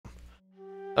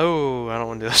Oh, I don't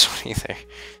want to do this one either.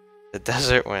 The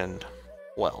Desert Wind.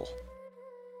 Well.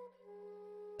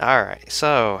 Alright,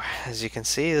 so, as you can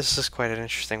see, this is quite an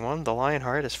interesting one. The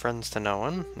Lionheart is friends to no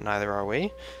one, neither are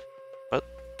we. But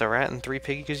the Rat and 3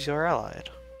 Piggies are allied.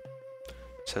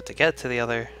 So to get to the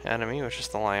other enemy, which is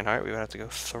the Lionheart, we would have to go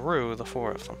through the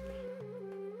 4 of them.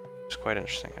 It's quite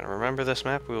interesting. And remember this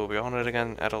map, we will be on it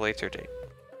again at a later date.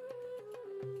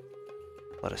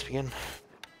 Let us begin.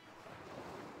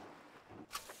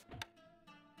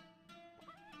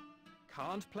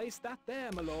 Can't place that there,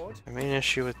 my lord. The main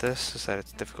issue with this is that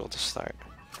it's difficult to start.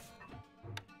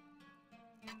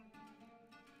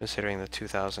 Considering the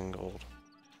 2,000 gold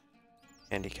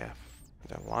handicap.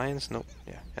 The lions? Nope.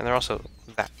 Yeah. And they're also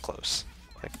that close.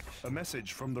 Like, A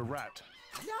message from the rat.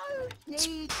 No it's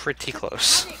need pretty to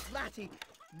close. panic, Ratty.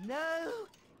 No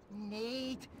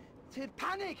need to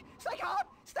panic. Stay calm.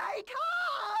 Stay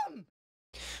calm.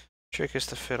 Trick is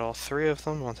to fit all 3 of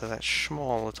them onto that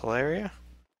small little area.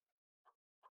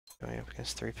 Going up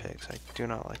against 3 pigs. I do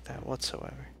not like that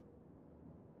whatsoever.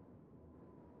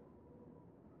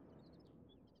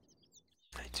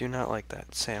 I do not like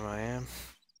that, Sam, I am.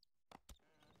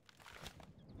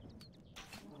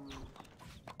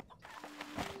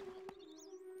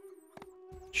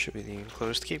 Should be the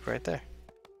enclosed keep right there.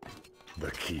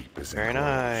 The keep is Very enclosed.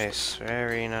 nice,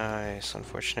 very nice.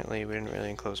 Unfortunately, we didn't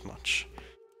really enclose much.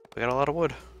 We got a lot of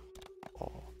wood.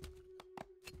 Oh.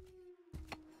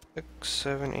 6,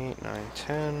 7, 8, 9,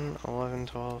 10, 11,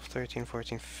 12, 13,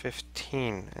 14,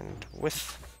 15. And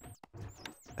with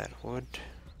that wood...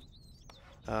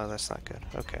 Oh, that's not good.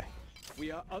 Okay.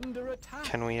 We are under attack.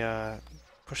 Can we,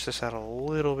 push this out a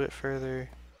little bit further?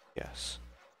 Yes.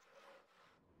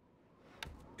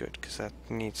 Good, because that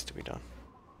needs to be done.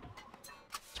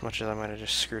 As much as I might have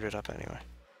just screwed it up anyway.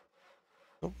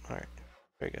 Oh, alright.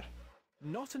 Very good.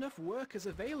 Not enough workers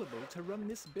available to run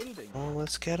this building. Well,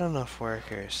 let's get enough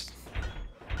workers.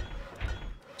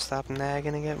 Stop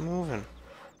nagging and get moving.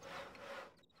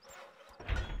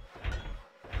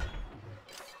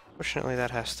 Fortunately,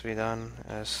 that has to be done,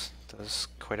 as does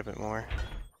quite a bit more.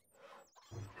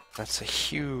 That's a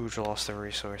huge loss of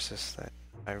resources that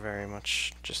I very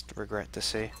much just regret to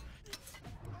see.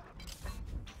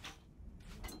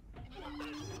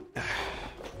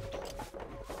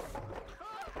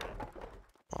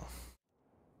 Well,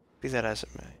 be that as it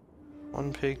may.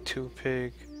 1 pig, 2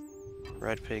 pig,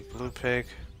 red pig, blue pig.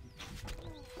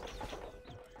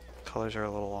 Colors are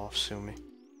a little off, sue me.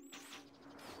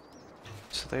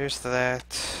 So there's that.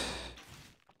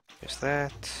 There's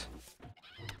that.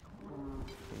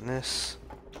 And this.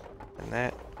 And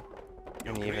that.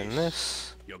 Your And even Grace.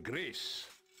 this. Your Grace.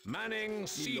 Manning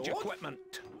siege Lord?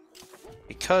 equipment.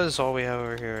 Because all we have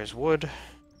over here is wood,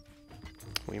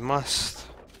 we must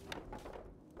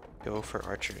go for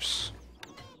archers.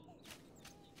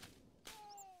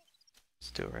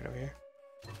 Let's do it right over here.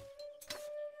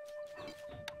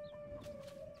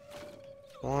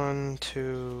 1,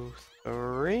 2,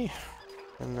 3.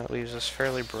 And that leaves us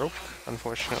fairly broke,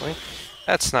 unfortunately.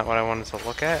 That's not what I wanted to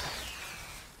look at.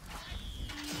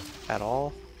 At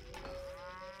all.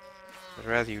 I'd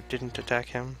rather you didn't attack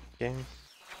him, game.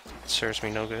 It serves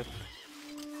me no good.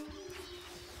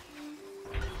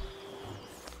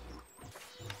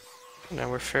 Now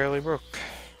we're fairly broke.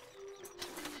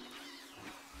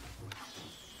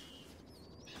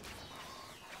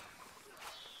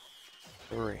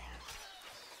 Three.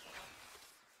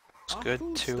 It's Our good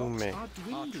food to stocks me. are Our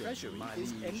dwindling. treasury My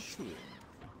is liege. emptying.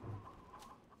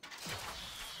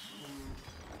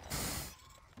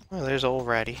 Oh, there's old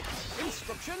Ratty.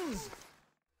 Instructions.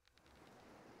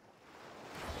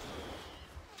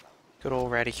 Good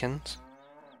old Rattykins.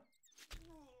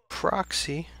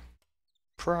 Proxy?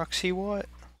 Proxy what?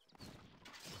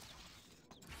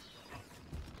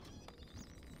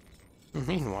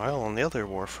 Meanwhile, on the other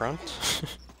war front...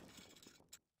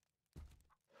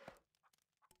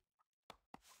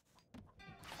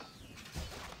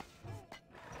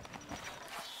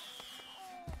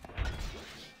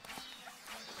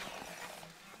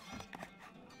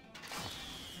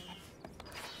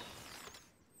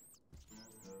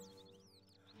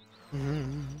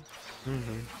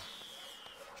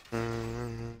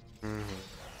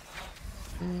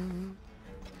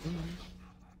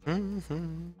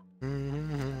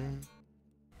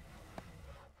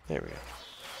 There we go.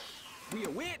 We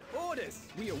await orders.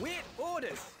 We await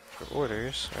orders. The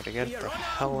orders are to get We are the on our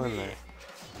hell in way.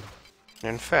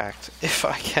 there. In fact, if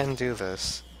I can do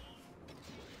this...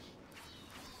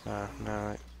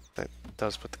 no, that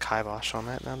does put the kibosh on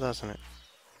that now, doesn't it?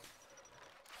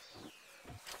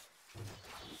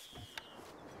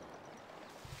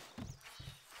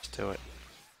 Let's do it.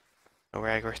 No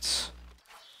ragrets.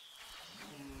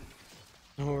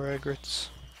 No ragrets.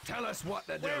 Tell us what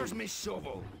to do. Where's me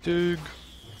shovel? Dig.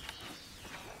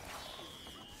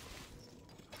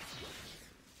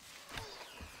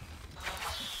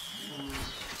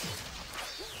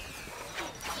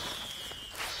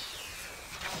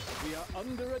 We are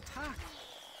under attack.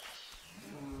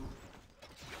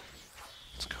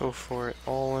 Let's go for it.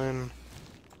 All in.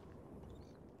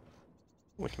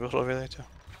 We can build over there too.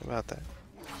 How about that?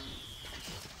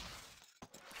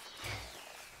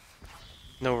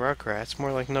 No rugrats,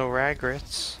 more like no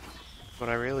ragrets. What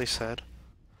I really said.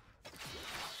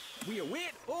 We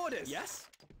await orders. Yes.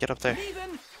 Get up there.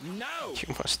 Leaving now.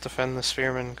 You must defend the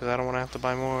spearmen, because I don't want to have to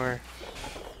buy more.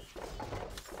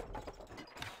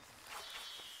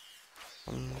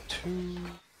 1, 2,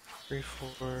 3,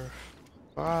 4,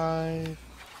 5,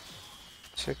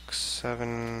 6,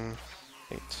 7,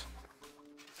 8.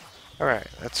 Alright,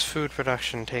 that's food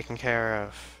production taken care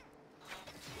of.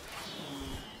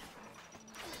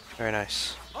 Very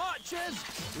nice. Archers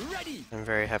ready. I'm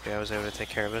very happy I was able to take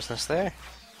care of business there.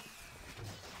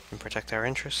 And protect our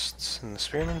interests in the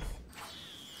spearmen.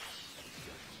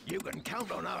 You can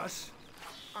count on us.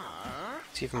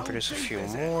 Let's even produce a few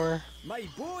more. My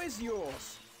bow is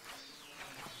yours.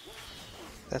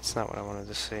 That's not what I wanted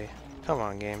to see. Come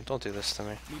on, game, don't do this to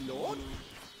me. Me lord.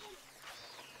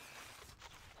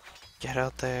 Get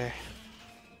out there.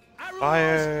 Arrows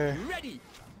Fire! ready.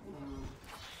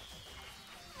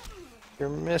 You're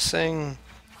missing.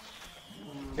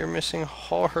 You're missing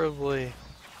horribly.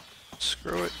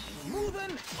 Screw it.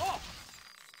 Moving off.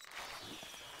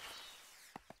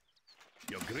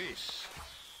 Your grace.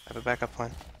 I have a backup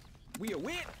plan. We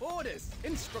await orders.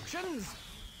 Instructions.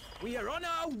 We are on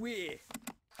our way.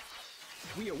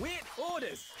 We await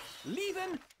orders.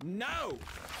 Leaving now.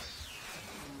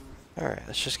 Alright,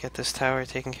 let's just get this tower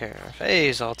taken care of.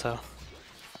 Hey, Zalto.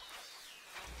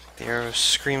 The arrows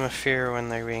scream of fear when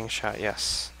they're being shot,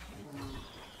 yes.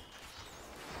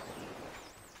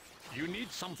 You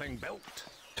need something built.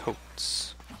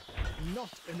 Totes.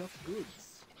 Not enough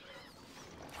goods.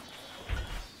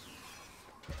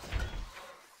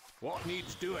 What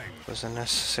needs doing? Was a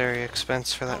necessary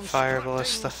expense for that fire Constructing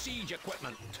ballista. siege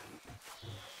equipment.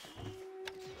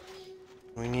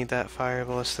 We need that fire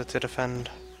ballista to defend.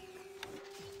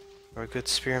 We're good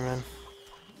spearmen.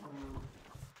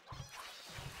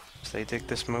 So they dig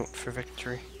this moat for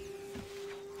victory.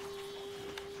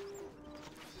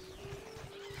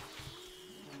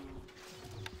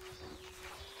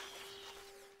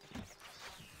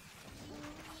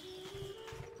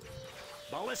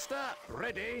 Ballista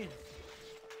ready.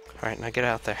 Alright, now get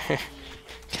out there.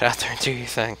 Get out there and do your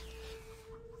thing.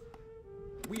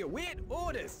 We await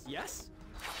orders. Yes.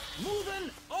 Moving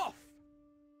off.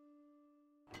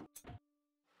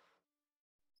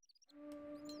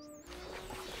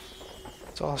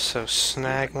 Let's also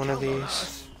snag one of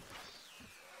these.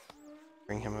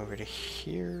 Bring him over to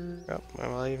here. Oh,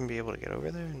 will I even be able to get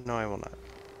over there? No, I will not.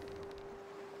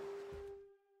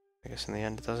 I guess in the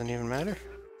end it doesn't even matter.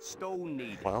 Stone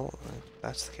needed. Well, if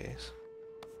that's the case.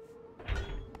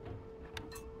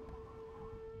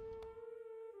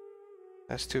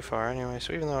 That's too far anyway,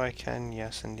 so even though I can,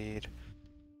 yes indeed,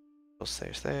 build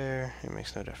stairs there, it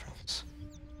makes no difference.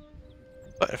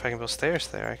 But if I can build stairs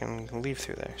there, I can leave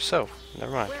through there. So,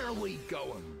 never mind. Where are we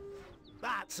going?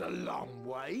 That's a long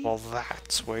way. Well,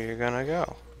 that's where you're gonna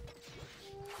go.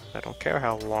 I don't care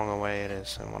how long away it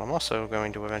is. And what I'm also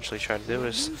going to eventually try to do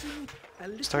is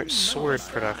start sword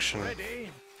production.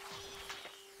 Ready.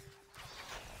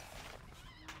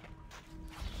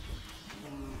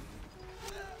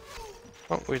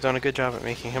 Oh, we've done a good job at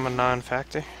making him a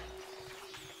non-factor.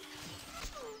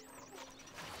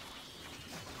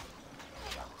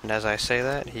 And as I say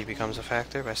that, he becomes a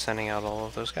factor by sending out all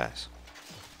of those guys.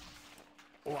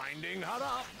 Winding her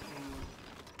up.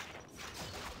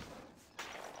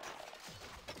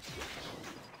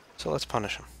 So let's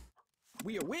punish him.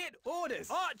 We await orders.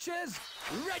 Archers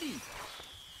ready.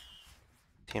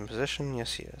 Team position,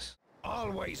 yes he is.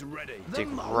 Always ready. Dig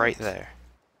right there.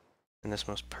 In this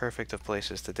most perfect of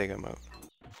places to dig a moat.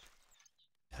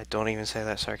 I don't even say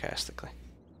that sarcastically.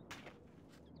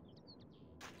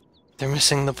 They're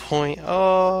missing the point.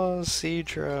 Oh,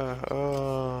 Cedra.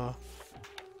 Oh.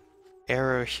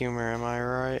 Arrow humor, am I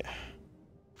right?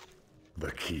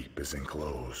 The keep is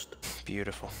enclosed.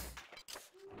 Beautiful.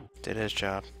 Did his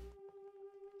job.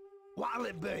 What'll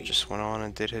it be? Just went on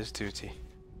and did his duty.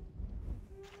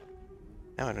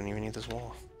 Now I don't even need this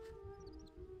wall.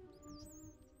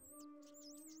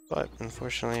 But,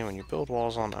 unfortunately, when you build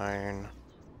walls on iron,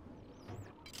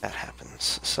 that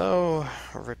happens. So,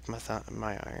 rip my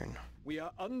iron. We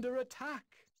are under attack.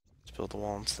 Let's build the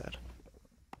wall instead.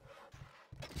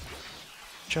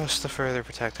 Just to further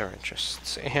protect our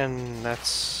interests, and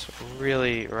that's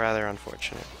really rather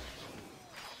unfortunate.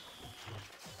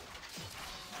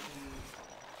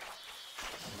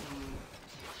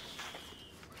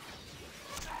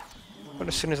 But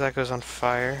as soon as that goes on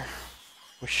fire,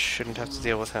 we shouldn't have to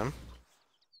deal with him.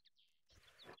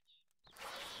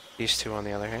 These two, on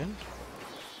the other hand,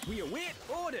 We await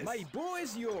orders. My bow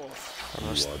is yours. are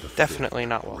most You are the definitely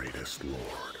not welcome. greatest lord.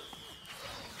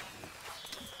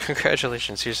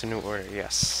 Congratulations, here's a new order,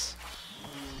 yes.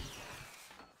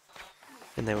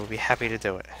 And they will be happy to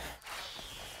do it.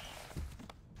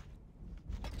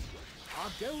 Our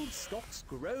gold stocks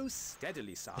grow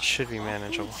steadily, sire. It should be Our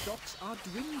manageable. food stocks are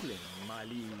dwindling, my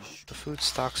liege. The food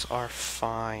stocks are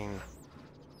fine.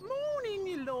 Morning,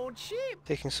 your lordship.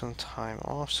 Taking some time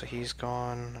off, so he's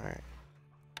gone. Alright.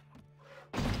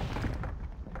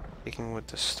 Taking wood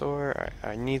to store. Alright,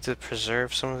 I need to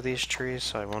preserve some of these trees,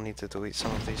 so I will need to delete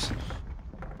some of these.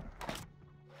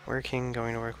 Working,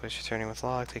 going to workplace, returning with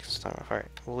log, taking some time off. Alright,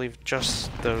 we'll leave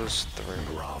just those three.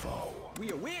 Bravo. We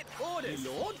await orders,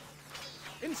 lord.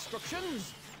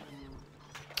 Instructions.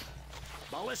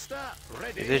 Ballista,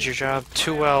 ready. You did your job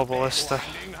too well, Ballista.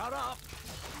 Winding her up.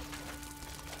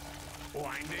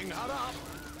 Winding her up.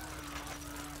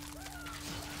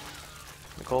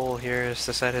 The goal here is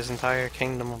to set his entire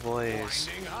kingdom ablaze,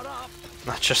 Winding her up.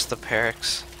 not just the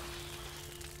barracks.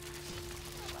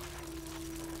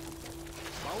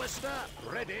 Ballista,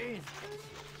 ready.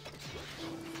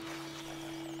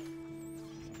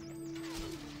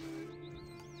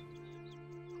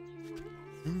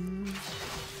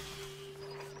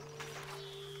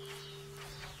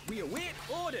 We await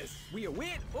orders. We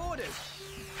await orders.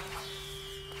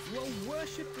 You are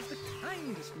worshipped as the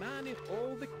kindest man in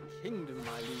all the kingdom,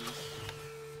 my liege.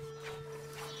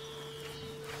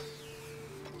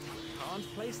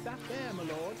 Can't place that there, my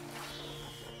lord.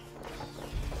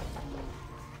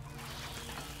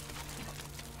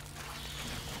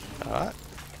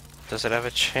 Does it have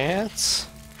a chance?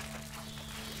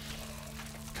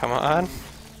 Come on.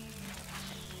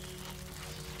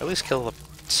 At least kill the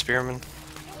spearman.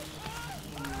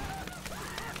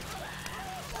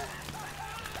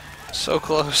 So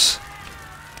close.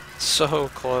 So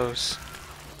close.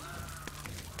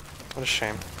 What a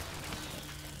shame.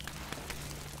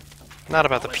 Not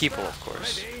about the people, of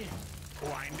course. Ready.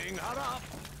 Winding her up.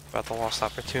 About the lost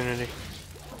opportunity.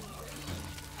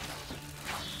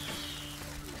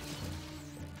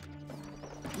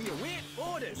 We await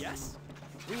orders. Yes.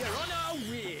 We are on our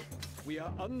way. We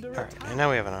are under Alright, attack. and now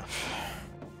we have enough.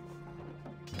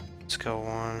 Let's go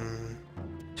 1,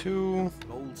 2,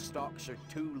 Gold stocks are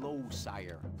too low,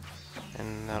 sire.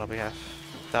 and that'll be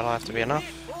that'll have to be enough.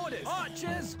 Await orders.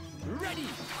 Archers, ready.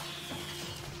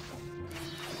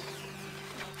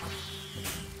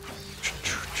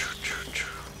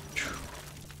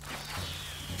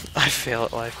 I fail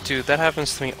at life. Dude, that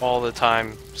happens to me all the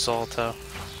time, Zolto.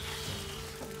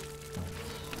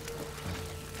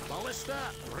 Ballista,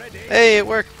 ready. Hey, it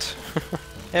worked!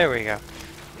 There we go.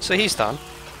 So he's done.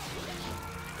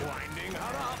 Winding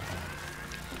her up.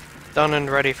 Done and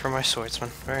ready for my swordsman.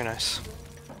 Very nice.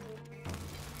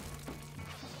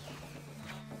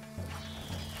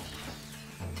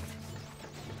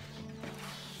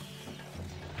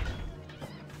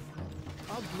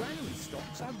 Our granary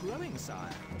stocks are growing, sire.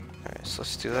 Alright, so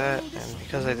let's do that, and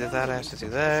because I did that, I have to do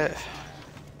that.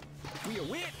 We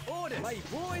await orders. My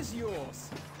boy is yours.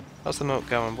 How's the moat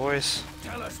going, boys?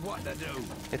 Tell us what to do.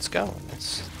 It's going.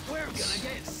 We're gonna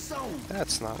get sold.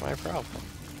 That's not my problem.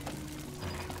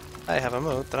 I have a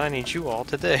moat that I need you all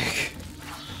to dig.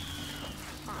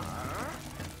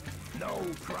 No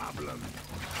problem.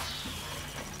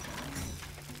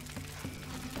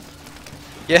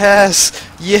 Yes!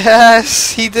 Yes!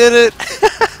 He did it!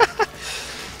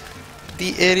 The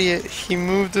idiot. He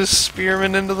moved his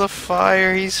spearman into the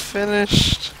fire. He's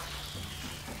finished.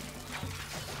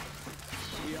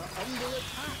 We are under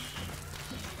attack.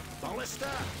 Ballista,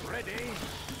 ready.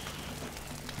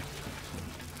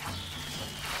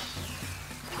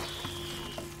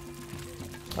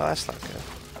 Oh, that's not good.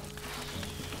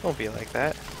 Don't be like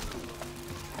that.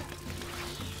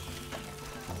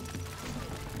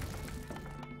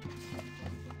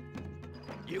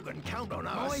 You can count on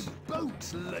us. My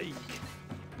boats leak.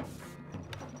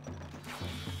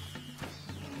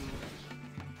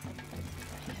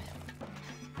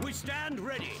 We stand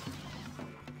ready.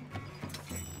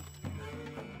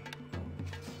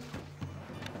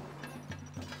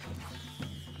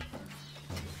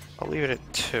 I'll leave it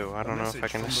at 2. I don't know if I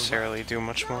can necessarily do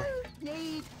much more.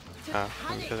 Need to Oh,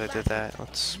 panic, because I did that.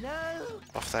 Let's no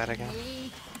Off that again.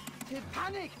 Need to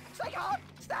panic. Stay calm.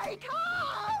 Stay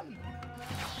calm.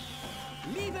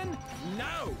 Leaving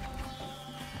now.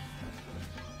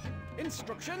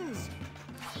 Instructions.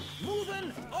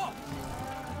 Moving off.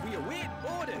 We await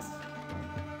orders.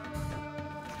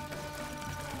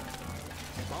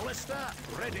 Ballista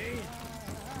ready.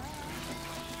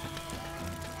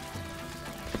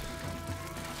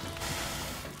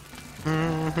 You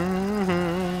are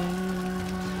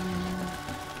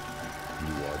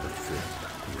the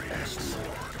fifth greatest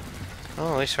lord.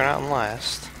 Well, at least we're not in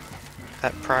last.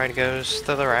 That pride goes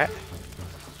to the rat.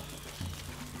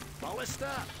 Ballista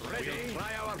ready. We'll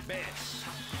try our best.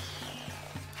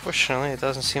 Fortunately, it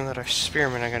doesn't seem that our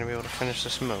spearmen are going to be able to finish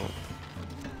this moat.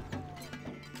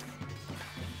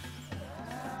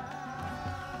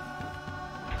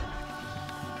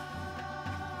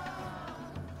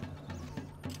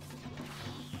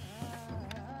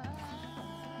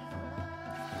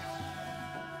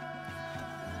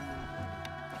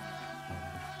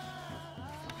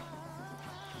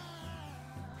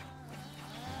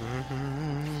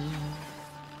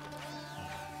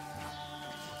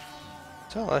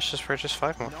 So let's just purchase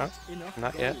 5 more. Huh? Enough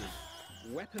Not yet. gold.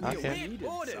 Weapons Not we yet. await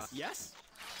orders. Yes.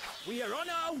 We are on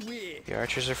our way. The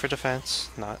archers are for defense,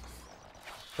 not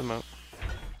the moat.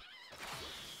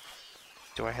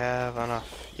 Do I have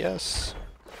enough? Yes.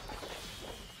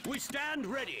 We stand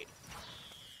ready.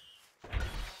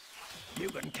 You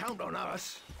can count on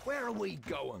us. Where are we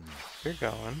going? We're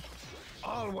going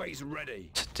Always ready.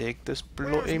 to dig this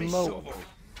Where's bloody me moat. shovel?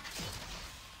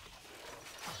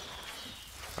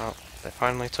 Oh, they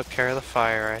finally took care of the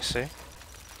fire, I see.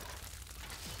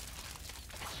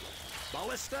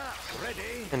 Ballista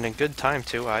ready. And in good time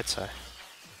too, I'd say.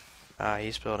 Ah,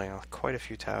 he's building quite a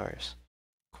few towers.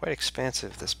 Quite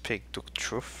expansive, this pig Duke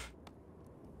Truff.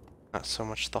 Not so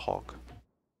much the hog.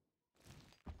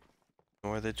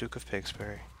 Nor the Duke of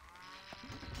Pigsbury.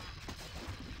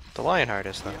 The Lionheart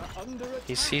is though. We are under attack.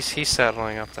 He's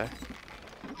settling up there.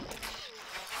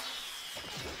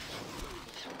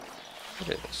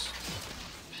 It is.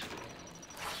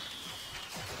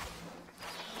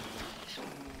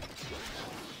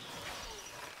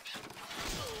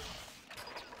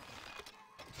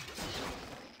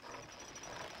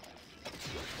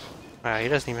 Wow, he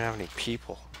doesn't even have any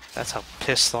people. That's how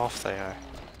pissed off they are.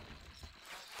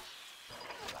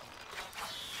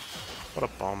 What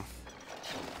a bum.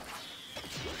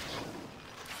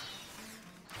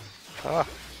 Ah.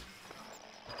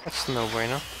 That's no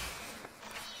bueno.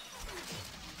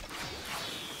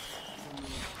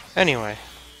 Anyway,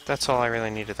 that's all I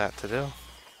really needed that to do.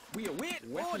 We await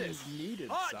orders. Needed,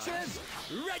 Archers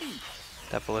ready.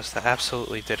 That ballista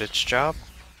absolutely did its job.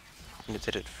 And it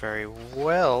did it very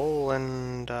well,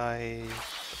 and I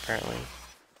apparently...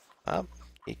 Oh,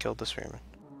 he killed the spearman.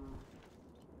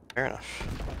 Fair enough.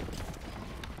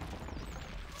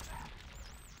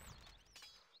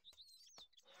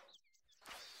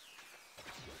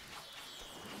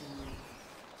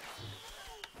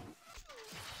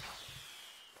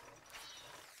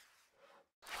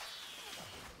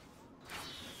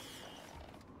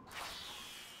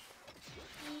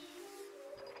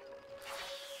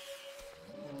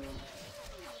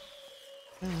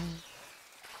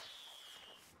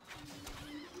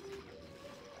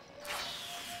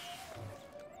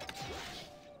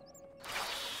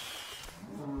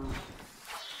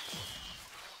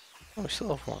 Oh, we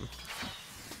still have one.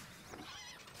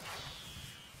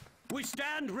 We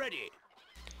stand ready.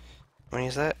 How many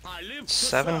is that? I live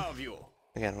 7? to serve you.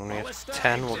 Again, when we have Ballista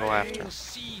 10, we'll go after him.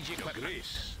 Siege equipment.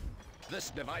 This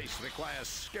device requires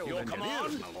skilled Your engineers,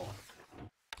 command? my lord.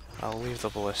 I'll leave the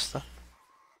ballista.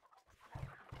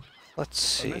 Let's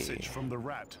see. from the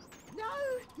rat. No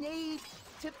need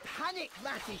to panic,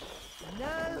 Matty.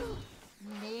 No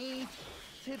need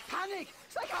to panic.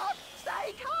 Stay calm.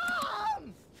 Stay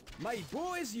calm. My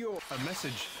boys, your A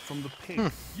message from the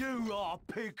pig. You are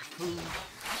pig food.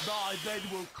 Thy bed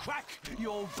will crack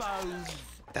your bones.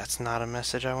 That's not a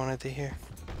message I wanted to hear.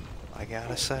 I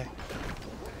gotta say.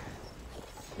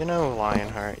 You know,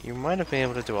 Lionheart, you might have been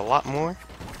able to do a lot more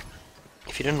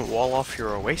if you didn't wall off your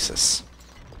oasis.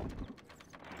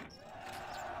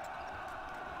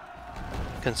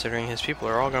 Considering his people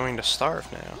are all going to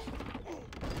starve now.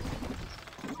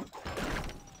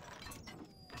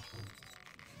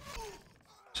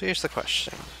 So here's the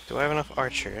question. Do I have enough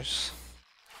archers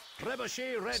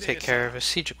Trebuchet ready. to take care of his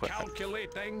siege equipment?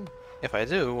 Calculating. If I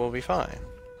do, we'll be fine.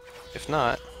 If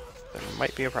not, there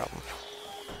might be a problem.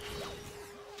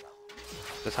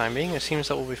 For the time being, it seems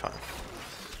that we'll be fine.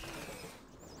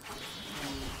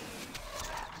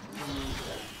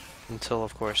 Until,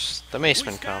 of course, the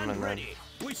macemen come, and then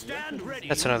We We stand ready.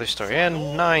 That's another story.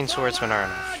 And 9 swordsmen are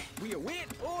enough. We await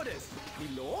orders,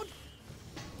 my lord.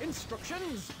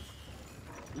 Instructions.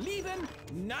 Leaving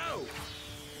now.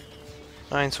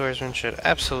 9 swordsmen should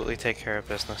absolutely take care of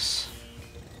business.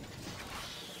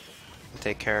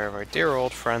 Take care of our dear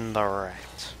old friend the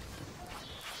rat.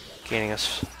 Gaining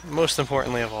us, most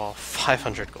importantly of all,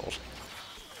 500 gold.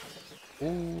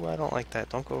 Ooh, I don't like that.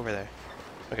 Don't go over there.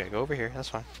 Okay, go over here. That's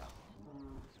fine.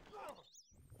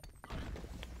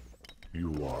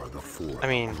 You are the fourth I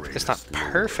mean, it's not greatest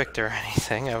lord. perfect or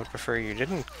anything. I would prefer you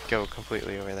didn't go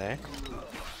completely over there.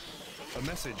 A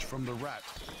message from the rat.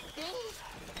 Things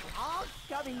are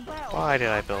going well. Why did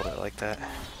I build it like that?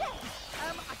 Yes,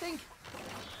 I think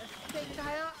they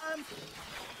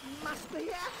must be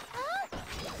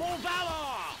For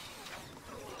valor!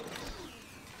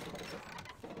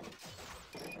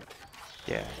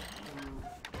 Yeah.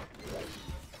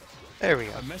 There we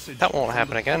go. A message That won't from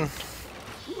happen the- again.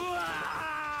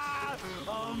 Ah!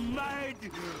 I'm mad!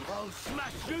 I'll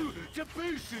smash you to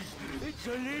pieces! It's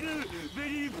a little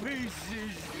bitty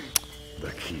pieces!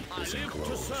 The keep I is live to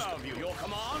enclosed. serve you. Your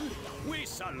command, we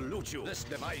salute you. This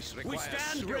device We requires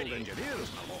stand skilled ready. engineers,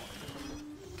 my lord.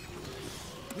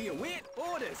 We await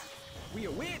orders. We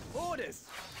await orders.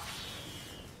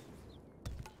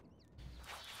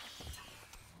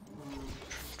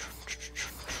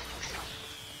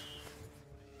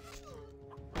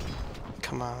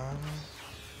 Come on.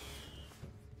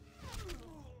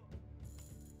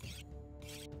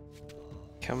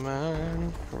 Come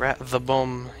on. Rat the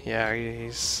bum. Yeah,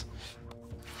 he's...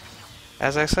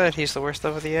 As I said, he's the worst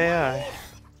of the AI.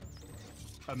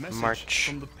 A message March.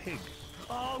 from the pig.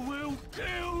 I will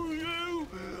kill you!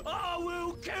 I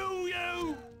will kill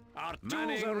you! Our tools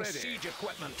Manning are ready. siege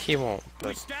equipment. He won't, We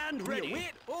but stand We ready.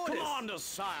 await orders. Commander,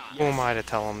 sire. who am I to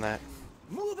tell him that?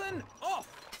 Moving off.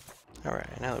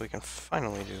 Alright, now that we can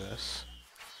finally do this.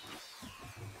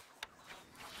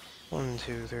 1,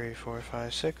 2, 3, 4,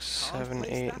 5, 6, 7,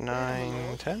 8,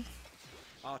 9, 10.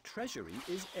 Our treasury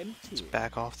is empty.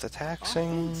 Back off the Our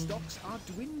taxing. food stocks are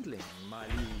dwindling, my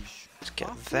liege. Let's get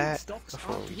Our food that stocks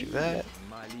before are we do dwindling, that.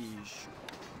 my liege.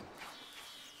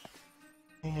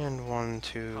 And 1,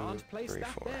 2, Can't place 3, that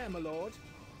 4. there, my lord.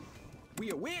 We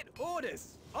await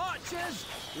orders. Archers,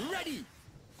 ready.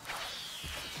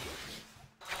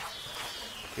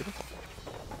 Beautiful.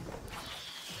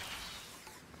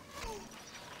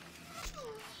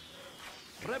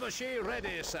 Trebuchet ready,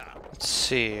 sir. Let's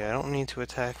see, I don't need to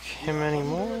attack him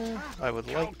anymore. I would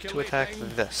like to attack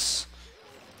this.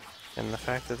 And the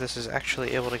fact that this is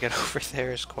actually able to get over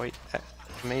there is quite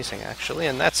amazing, actually,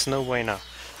 and that's no bueno.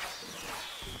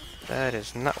 That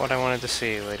is not what I wanted to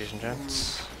see, ladies and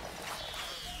gents.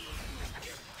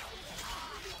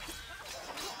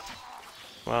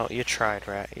 Well, you tried,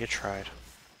 rat. You tried.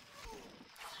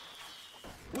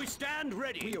 We stand We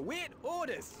ready. await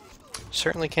orders.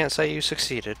 Certainly can't say you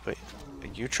succeeded, but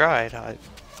you tried. I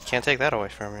can't take that away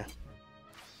from you.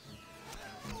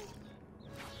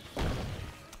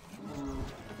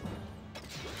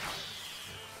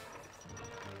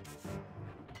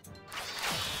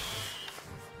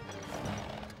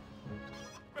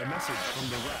 A message from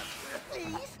the rat.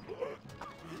 Please,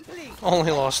 please,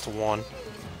 Only lost 1.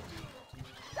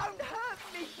 don't hurt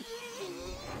me,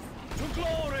 please. To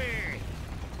glory!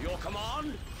 Your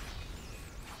command?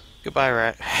 Goodbye,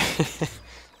 rat.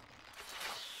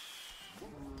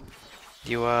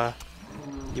 You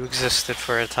existed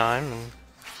for a time, and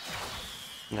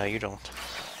no, you don't.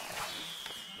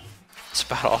 That's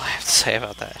about all I have to say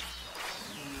about that.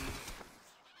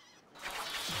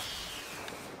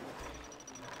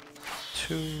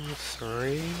 Two,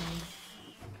 3.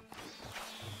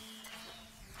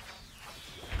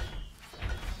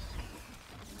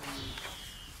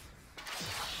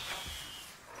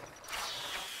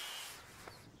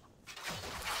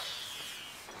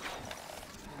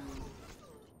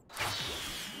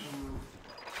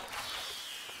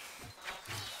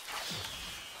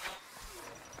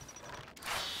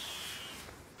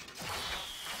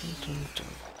 Dun, dun,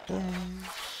 dun.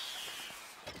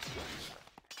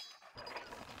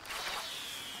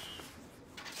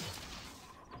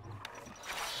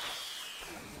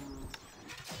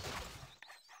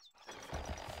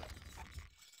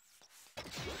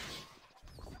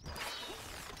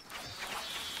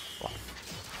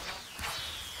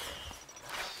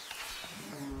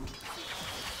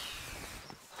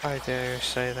 I dare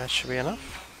say that should be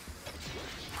enough.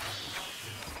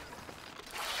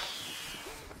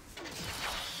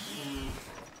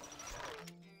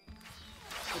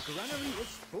 The granary is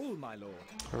full, my lord.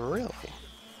 Really?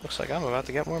 Looks like I'm about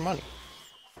to get more money.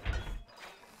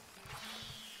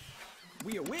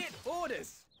 We await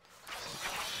orders.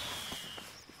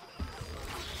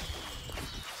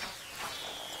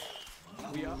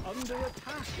 are under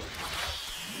attack.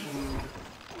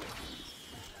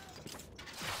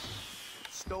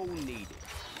 Stone needed.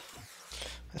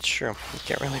 That's true. You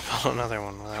can't really build another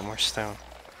one without more stone.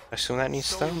 I assume that needs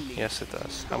stone? Yes, it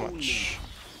does. How much?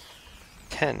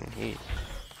 10 each.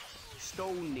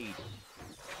 Stone needed.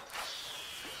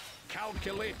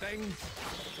 Calculating.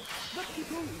 The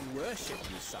people worship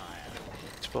you, sire.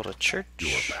 Let's build a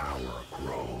church. Power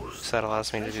grows. So that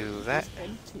allows me to do that,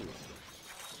 Empty.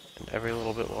 and every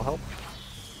little bit will help.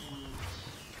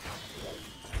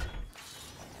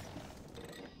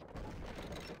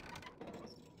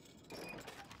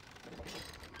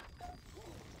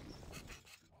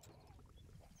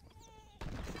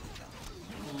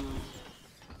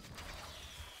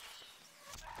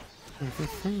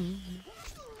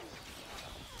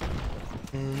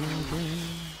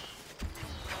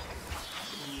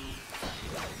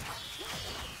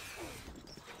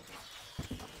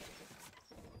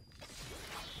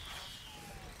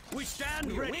 We stand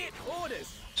We ready. await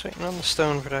orders. Just waiting on the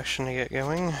stone production to get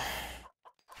going.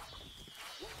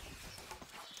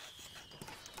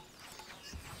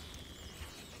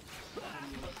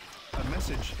 A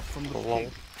message from the Lol. pig.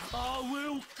 I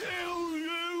will kill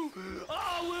you.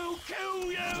 I will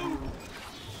kill you.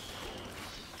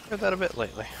 Heard that a bit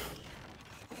lately.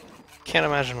 Can't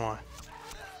imagine why.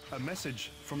 A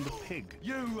message from the pig.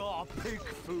 You are pig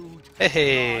food.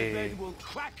 Hey. My men will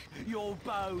crack your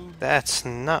bones. That's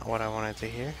not what I wanted to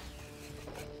hear.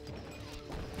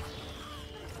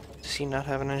 Does he not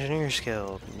have an engineer's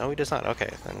guild? No, he does not. Okay,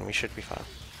 then we should be fine.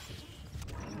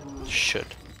 Should.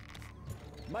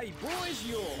 My boy's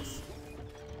yours.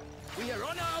 We are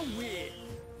on our way.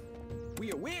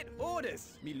 We await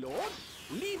orders, me lord.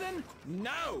 Leaving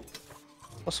now.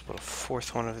 Let's put a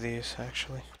fourth one of these,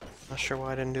 actually. Not sure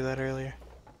why I didn't do that earlier.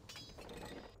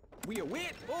 We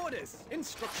await orders.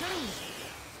 Instructions.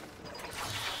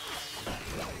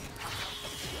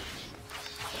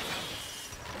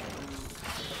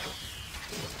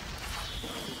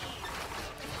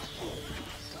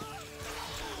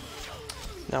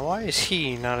 Now, why is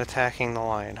he not attacking the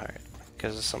Lionheart?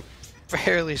 Because I'm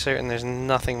fairly certain there's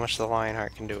nothing much the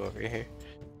Lionheart can do over here.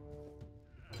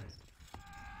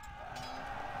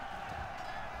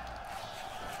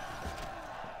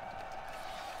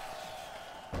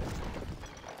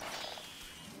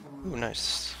 Ooh,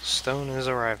 nice. Stone is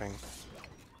arriving.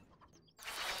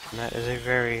 And that is a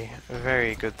very,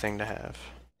 very good thing to have.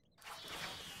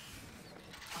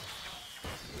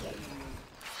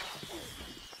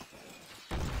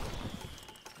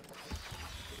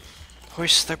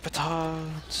 Hoist their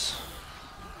petards!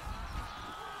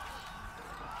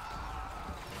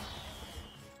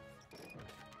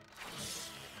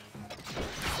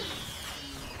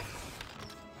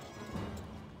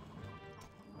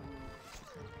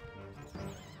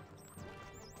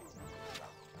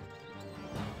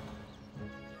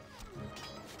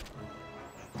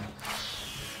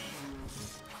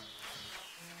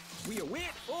 We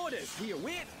await orders. We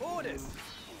await orders.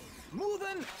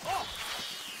 Moving off.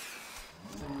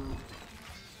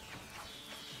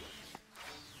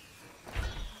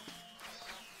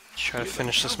 Try to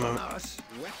finish this moat.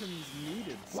 Weapons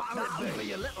needed. Well, that'll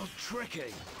be a little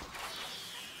tricky.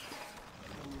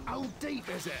 How deep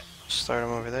is it? Start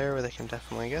them over there where they can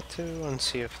definitely get to and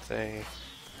see if they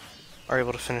are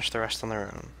able to finish the rest on their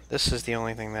own. This is the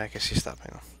only thing that I can see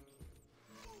stopping them.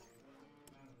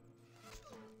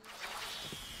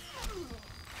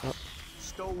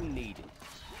 Stone needed.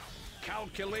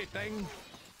 Calculating.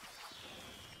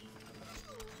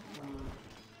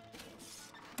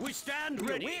 We stand We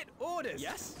ready. await orders.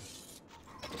 Yes.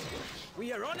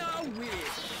 We are on our way.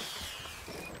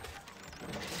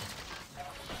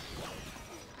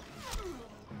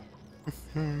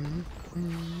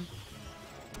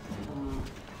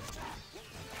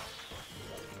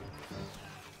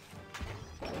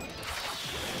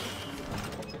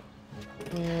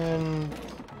 And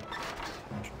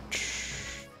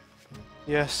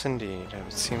yes, indeed. It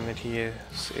would seem that he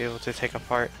is able to take a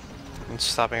part in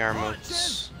stopping our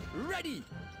moats Ready.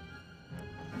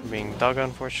 from being dug,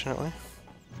 unfortunately.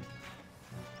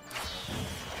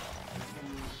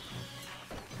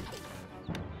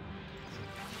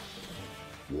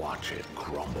 Watch it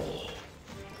crumble.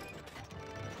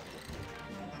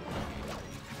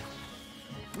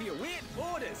 We await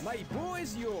orders. My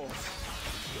boy's yours.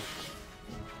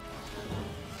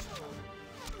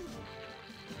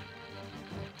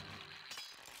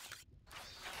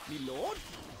 Me lord.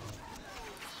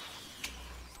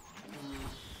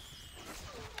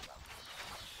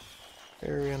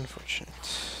 Very unfortunate.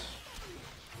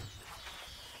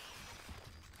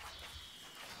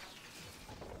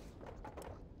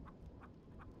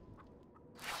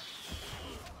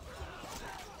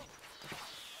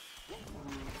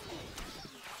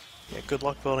 Good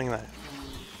luck building that.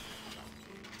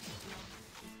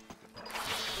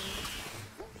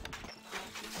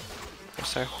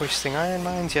 Start hoisting iron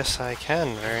mines? Yes, I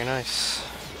can. Very nice.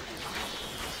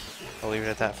 I'll leave it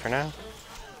at that for now.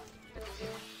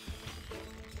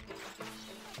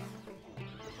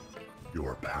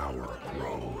 Your power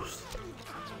grows.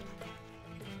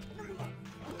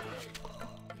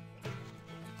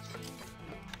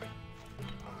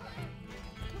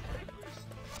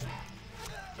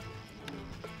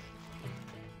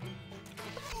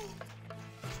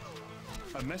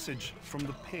 A message from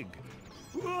the pig.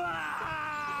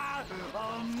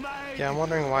 Yeah, I'm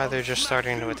wondering why they're just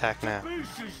starting to attack now.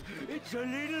 It's a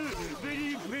little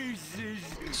bitty pieces.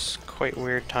 It's quite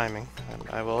weird timing,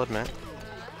 I will admit.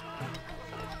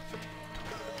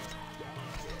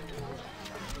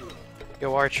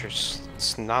 Yo, archers,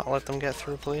 let's not let them get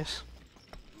through, please.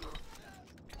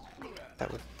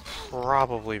 That would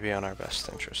probably be in our best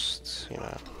interests, you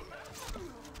know.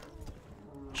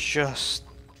 Just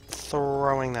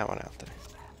throwing that one out there.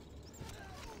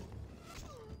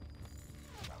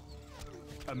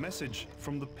 A message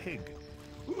from the pig.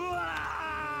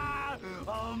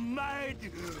 Oh,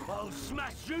 mate! I'll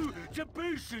smash you to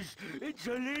pieces! It's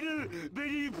a little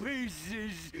bitty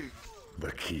pieces!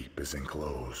 The keep is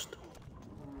enclosed.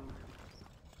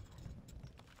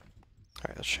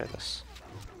 Alright, let's try this.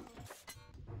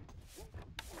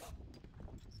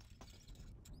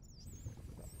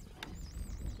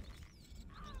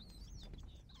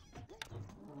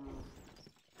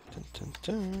 Dun, dun,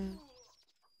 dun.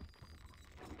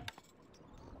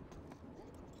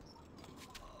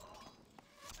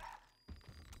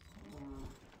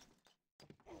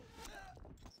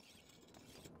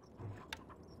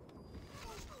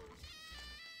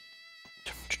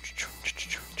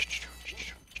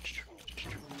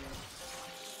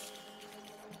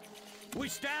 We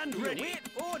stand ready. We await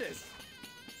orders.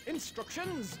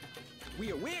 Instructions. We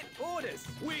await orders.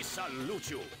 We salute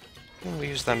you. We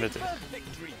use them to do. For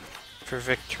victory. For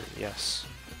victory, yes.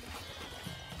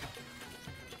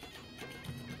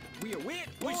 We await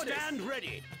We orders. stand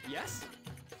ready! Yes.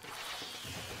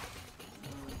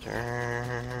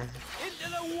 Into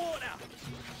the water!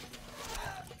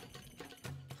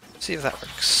 See if that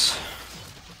works.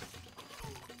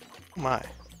 Oh my.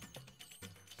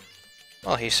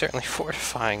 Well, he's certainly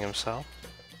fortifying himself.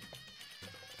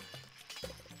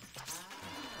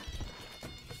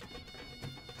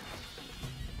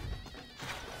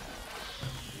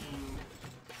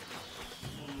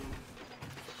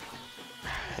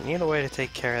 I need a way to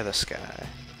take care of this guy.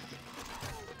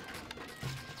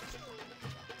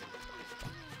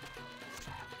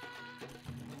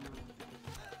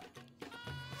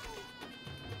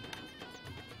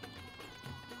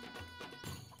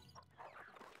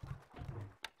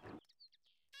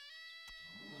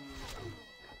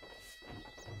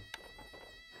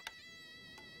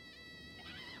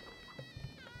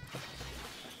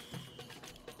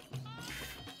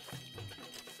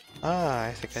 Ah,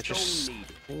 I think I just...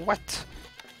 What?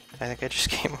 I think I just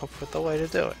came up with the way to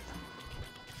do it.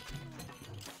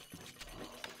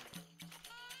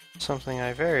 Something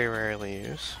I very rarely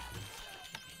use.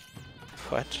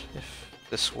 But if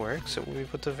this works, it will be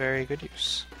put to very good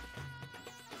use.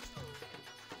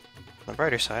 On the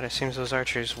brighter side, it seems those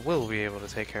archers will be able to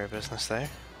take care of business there.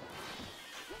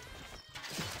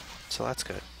 So that's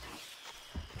good.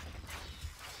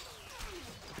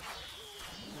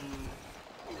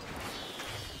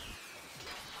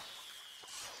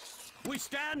 We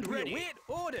stand ready! We await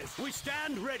orders. We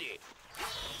stand ready!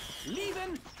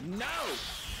 Leaving now.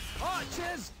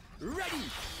 Archers ready.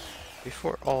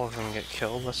 Before all of them get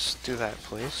killed, let's do that,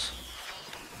 please.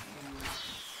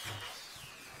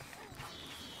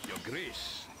 Your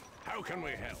Grace, how can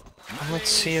we help? Let's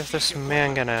see if this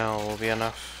mangonel will be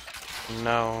enough.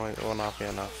 No, it will not be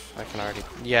enough. I can already...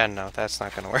 Yeah, no, that's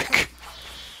not gonna work.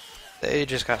 They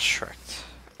just got shreked.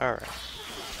 Alright.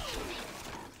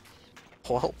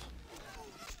 Well,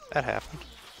 that happened.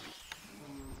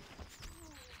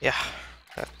 Yeah,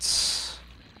 that's...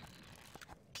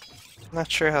 Not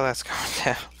sure how that's going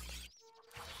down.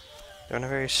 They're in a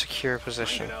very secure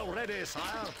position. Mangonel ready,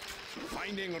 sire.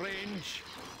 Finding range.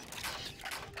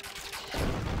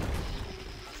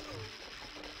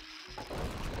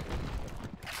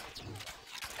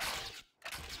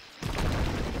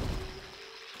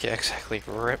 Yeah, exactly.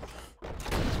 Rip.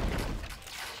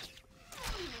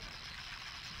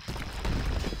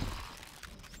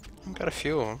 I've got a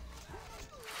few of them.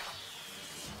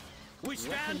 We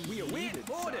stand. We await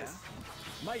orders.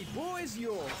 My bow is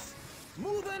yours.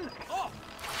 Moving up.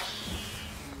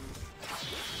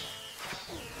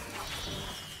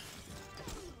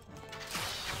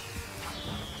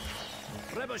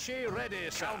 Trebuchet ready,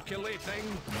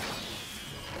 calculating.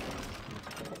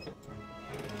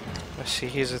 I see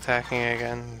he's attacking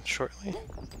again shortly.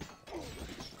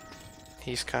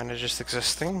 He's kind of just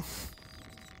existing.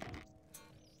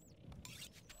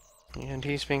 And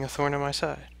he's being a thorn in my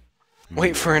side.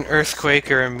 Wait for an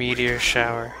earthquake or a meteor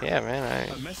shower. Yeah, man,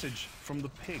 A message from the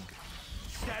pig.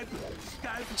 Stab,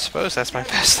 stab, I suppose that's my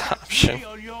best option. me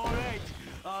on your head.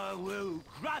 I will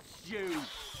crush you.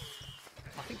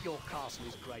 I think your castle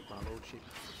is great, my lordship.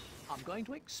 I'm going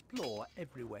to explore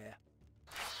everywhere.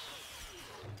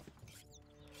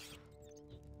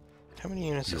 How many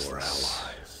units is Your this?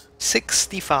 allies.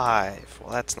 65.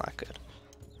 Well, that's not good.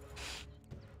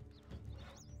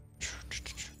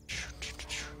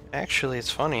 Actually,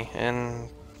 it's funny. In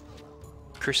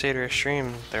Crusader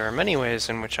Extreme, there are many ways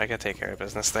in which I could take care of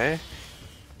business there.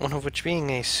 One of which being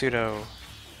a pseudo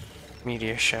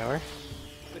meteor shower.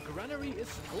 The granary is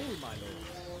full, my lord.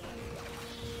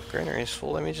 Granary is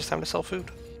full. That means just time to sell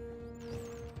food.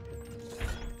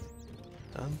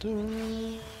 Dun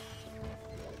dun.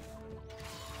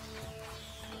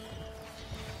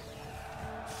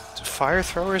 Fire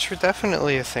throwers were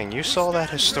definitely a thing. You saw that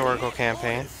historical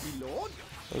campaign. My lord,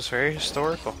 It was very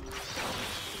historical.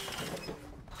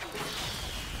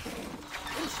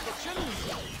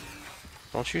 instructions.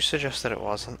 Don't you suggest that it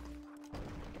wasn't?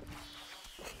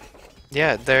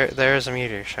 Yeah, there is a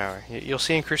meteor shower. You'll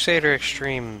see in Crusader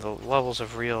Extreme the levels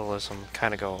of realism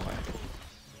kind of go away.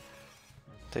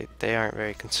 They aren't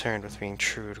very concerned with being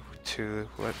true to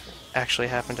what actually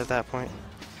happened at that point.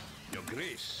 Your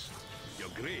grace. Your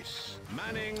grace.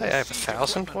 Manning. Hey, I have siege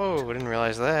 1,000? equipment. Whoa, I didn't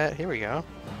realize that. Here we go.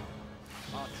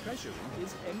 Our treasury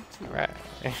is empty. Right.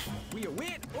 We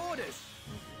await orders.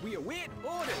 We await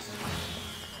orders.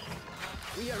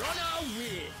 We are on our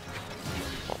way.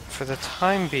 Well, for the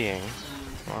time being...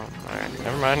 Well, alright,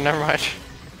 never mind, never mind.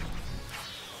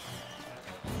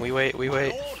 We wait, we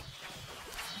wait. Lord.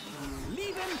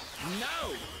 Leaving now.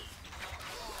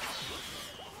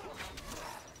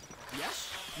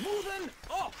 Yes, moving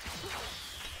up.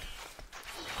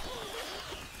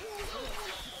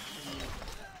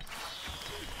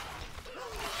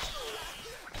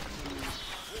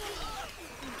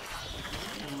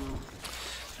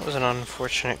 That was an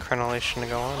unfortunate crenellation to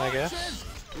go on, I guess. Archers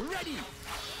ready.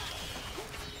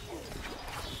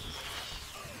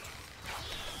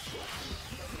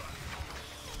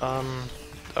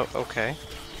 Oh, okay.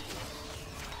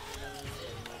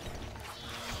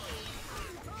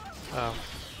 Oh,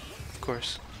 of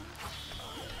course.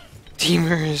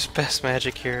 Deemer is best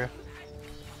magic hero.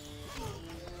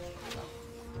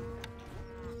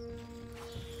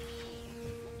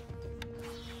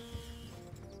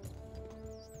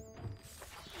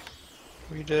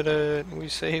 We did it! We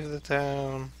saved the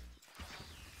town!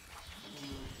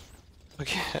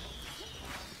 Look at it.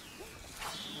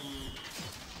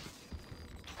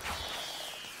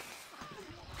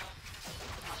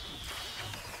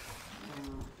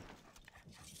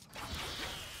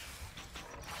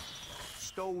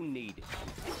 Stone needed.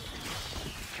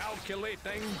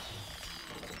 Calculating.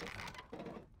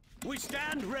 We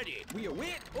stand ready. We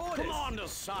await orders. Commander,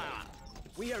 sire.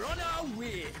 We are on our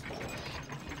way.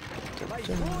 My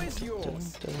bow is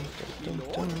yours.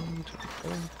 Lord.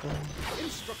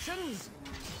 Instructions.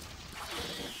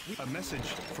 A message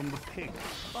from the pig.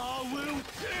 I will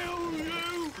kill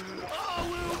you. I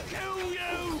will kill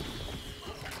you.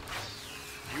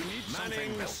 You need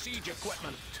Manning siege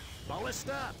equipment.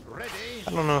 Ballista ready.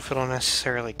 I don't know if it'll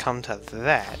necessarily come to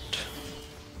that,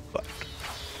 but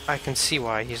I can see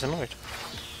why he's annoyed.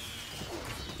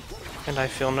 And I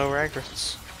feel no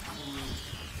regrets.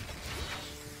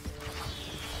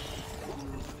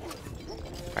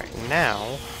 Alright,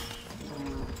 now...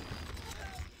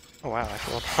 Oh wow, I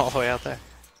flew all the way out there.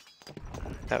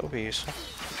 That would be useful.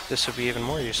 This would be even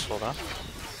more useful though.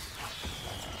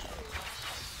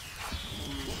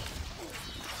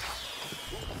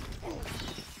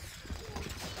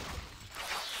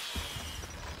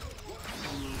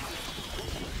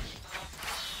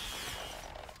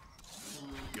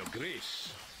 Your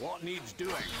Grace, what needs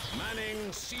doing?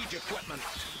 Manning siege equipment.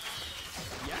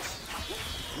 Yes.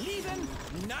 Leaving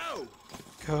now.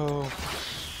 Go.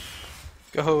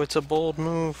 Go, it's a bold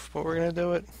move, but we're gonna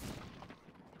do it.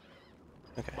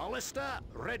 Okay. Ballista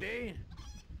ready.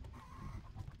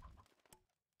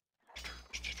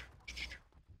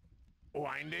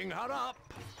 Winding her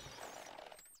up.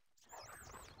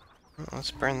 Well,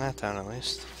 let's burn that down at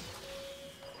least.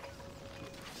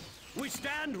 We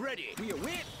stand ready. We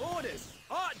await orders.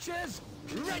 Archers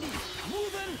ready.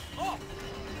 Moving up.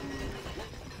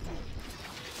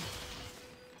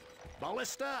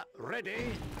 Ballista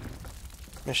ready.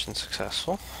 Mission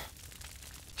successful.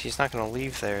 She's not going to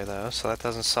leave there though, so that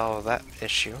doesn't solve that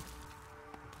issue.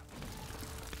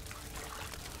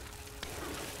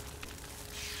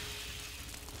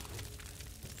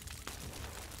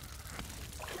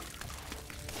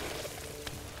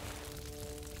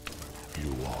 You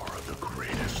are the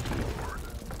greatest lord.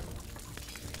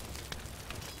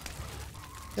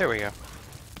 There we go.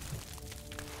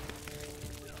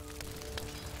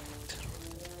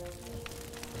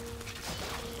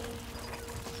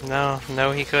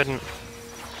 No, he couldn't.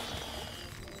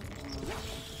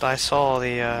 I saw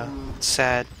the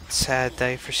sad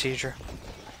day procedure.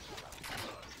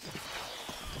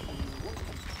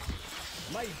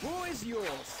 My bow is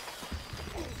yours.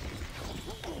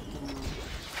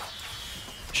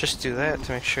 Just do that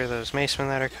to make sure those macemen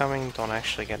that are coming don't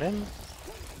actually get in.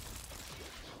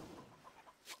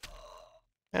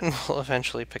 And we'll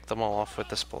eventually pick them all off with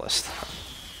this ballista.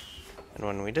 And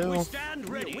when we do, We stand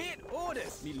We ready. await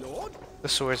orders, me lord. the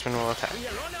swordsman will attack. We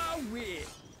are on our way.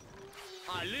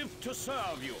 I live to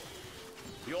serve you.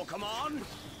 Your command?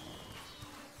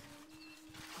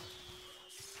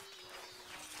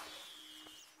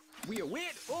 We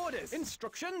await orders.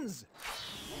 Instructions.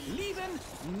 Leaving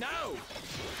now.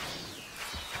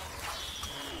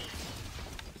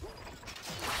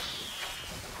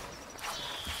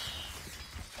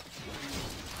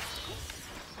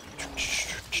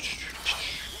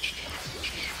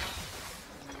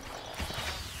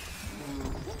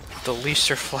 The least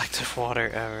reflective water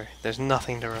ever. There's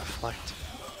nothing to reflect.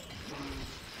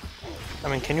 I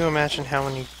mean, can you imagine how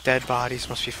many dead bodies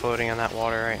must be floating in that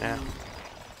water right now?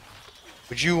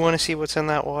 Would you want to see what's in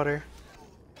that water?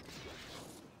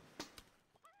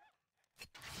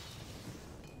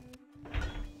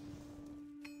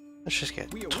 Let's just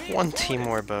get We await 20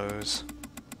 more orders. bows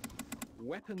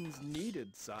Weapons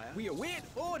needed, sire. We await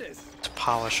orders. to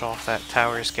polish off that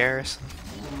tower's garrison.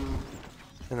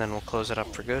 And then we'll close it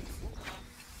up for good.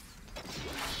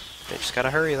 They just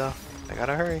gotta hurry though. They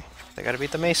gotta hurry. They gotta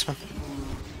beat the maceman.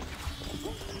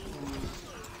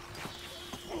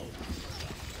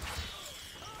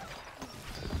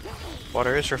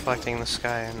 Water is reflecting the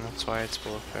sky, and that's why it's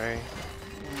blue. Very,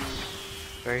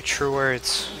 very true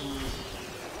words.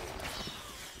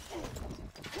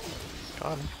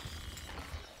 Got him.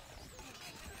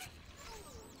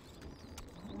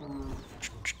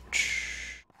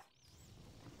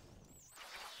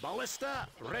 Ballista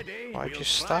ready. Why'd We'll you try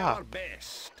stop? our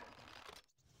best.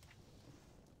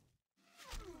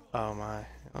 Oh my.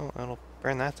 Oh, it'll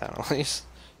burn that down at least.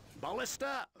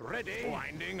 Ballista ready.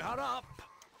 Winding her up.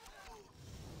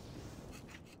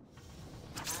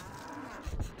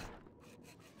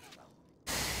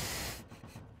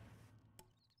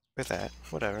 With that,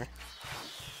 whatever.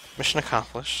 Mission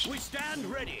accomplished. We stand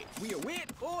ready. We await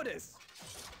orders.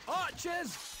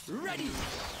 Archers ready.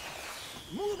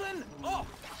 Moving off.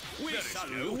 We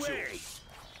salute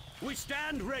you. We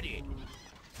stand ready.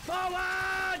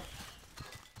 Forward!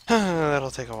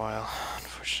 That'll take a while,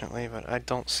 unfortunately, but I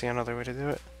don't see another way to do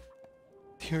it.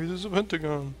 Here's the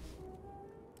Pentagon.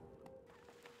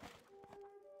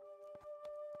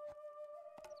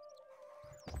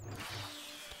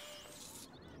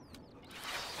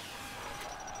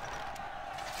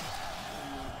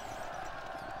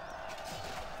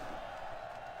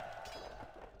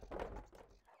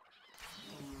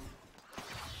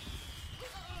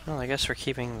 Well, I guess we're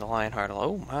keeping the Lionheart alive.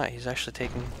 Oh my, he's actually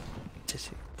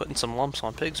putting some lumps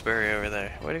on Pigsbury over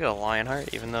there. Way to go,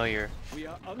 Lionheart, even though you're We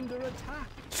are under attack.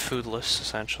 foodless,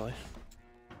 essentially.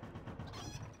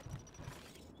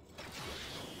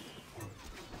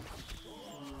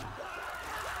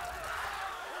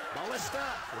 Ballista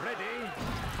ready.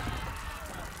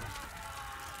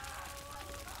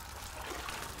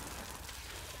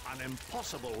 An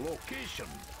impossible location.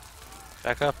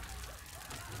 Back up.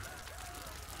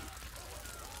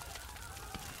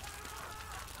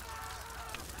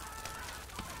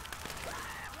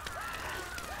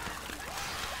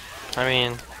 I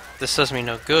mean, this does me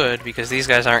no good because these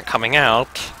guys aren't coming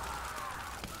out.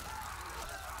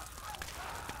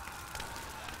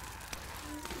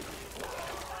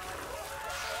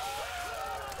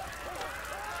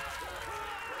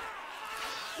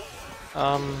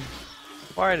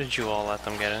 Why did you all let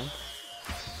them get in?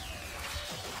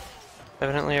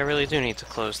 Evidently, I really do need to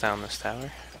close down this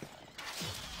tower.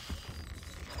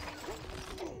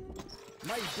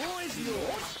 My bow is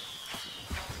yours.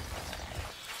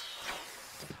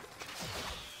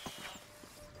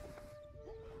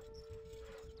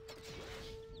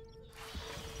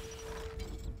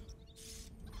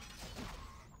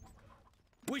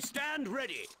 We stand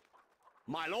ready.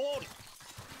 My lord.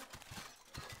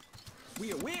 We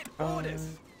await orders.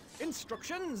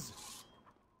 Instructions.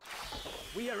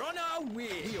 We are on our way.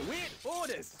 We await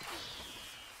orders.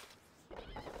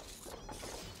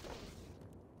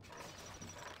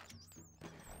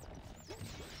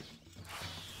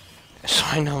 So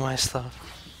I know my stuff.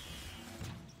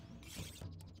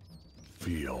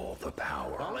 Feel the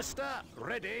power. Ballista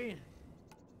ready.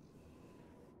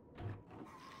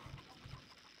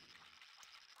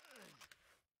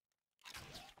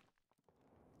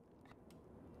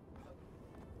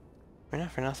 I mean,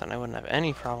 not for nothing, I wouldn't have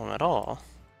any problem at all.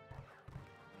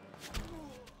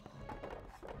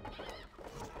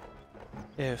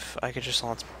 If I could just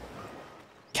launch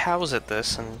cows at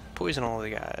this and poison all the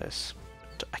guys.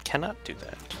 But I cannot do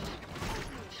that.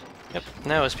 Yep,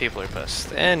 now his people are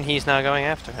pissed. And he's now going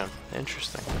after him.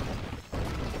 Interesting.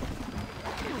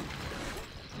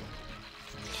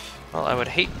 Well, I would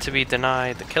hate to be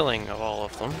denied the killing of all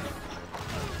of them.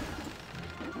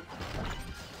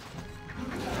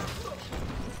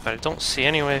 But I don't see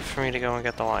any way for me to go and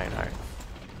get the Lionheart.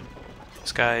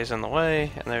 This guy is in the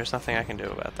way, and there's nothing I can do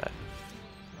about that.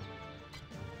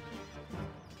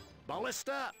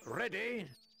 Ballista ready.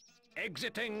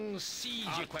 Exiting siege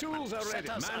equipment. Tools are ready.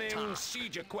 Manning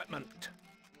siege equipment.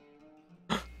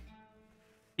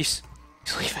 He's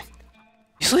leaving.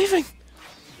 He's leaving!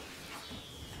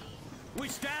 We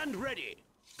stand ready.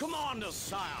 Commander,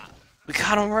 sire. We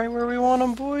got him right where we want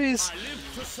him, boys! I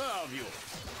live to serve you.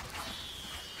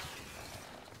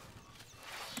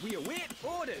 We await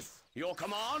orders. Your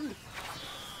command?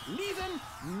 Leaving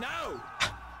now.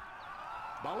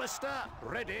 Ballista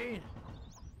ready.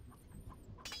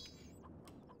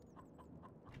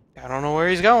 I don't know where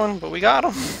he's going, but we got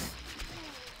him!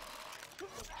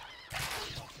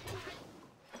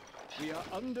 We are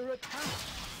under attack.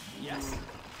 Yes.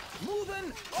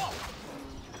 Moving off.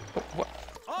 What?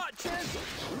 Archers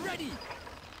ready.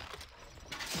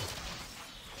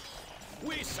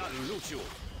 We salute you.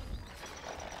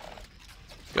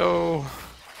 Go!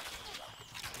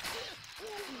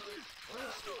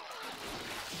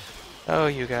 Oh,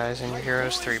 you guys and your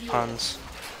Heroes 3 puns.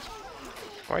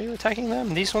 Why are you attacking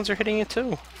them? These ones are hitting it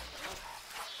too.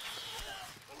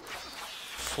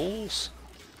 Fools.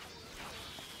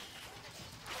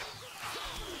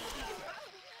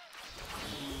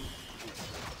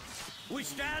 We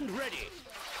stand ready.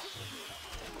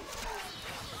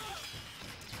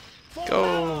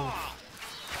 Go!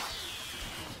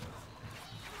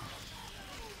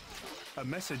 A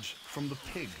message from the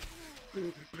pig.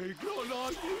 Pig on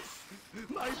ice.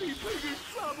 Maybe pig in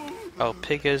trouble. Oh,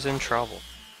 Pig is in trouble.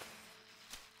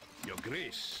 Your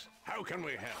Grace, how can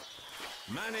we help?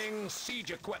 Manning siege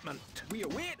equipment. We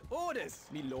await orders,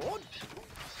 me lord.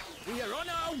 We are on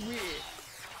our way.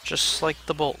 Just like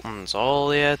the Boltons,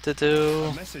 all he had to do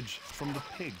A message from the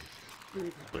pig.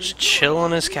 was chill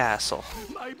in his castle.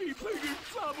 Maybe pig in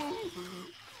trouble.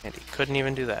 And he couldn't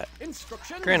even do that.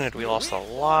 Instructions. Granted, we lost a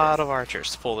lot of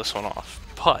archers to pull this one off,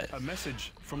 but A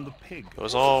message from the pig. it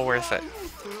was all worth it.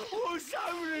 What's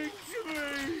happening to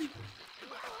me?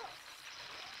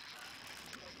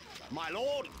 My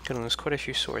lord. Good, there's quite a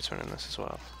few swordsmen in this as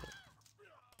well.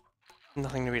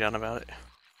 Nothing to be done about it.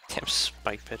 Damn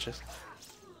spike pitches.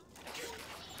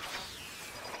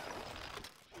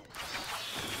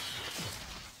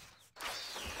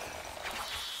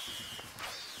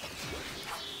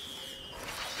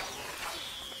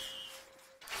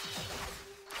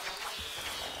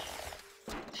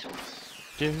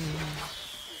 Do.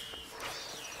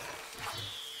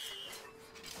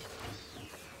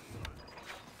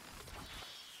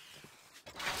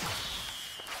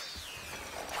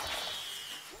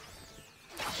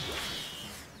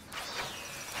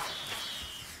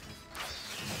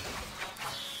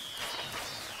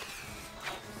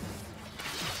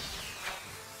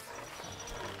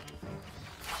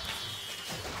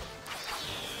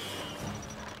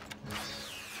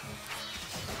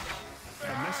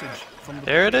 A message from the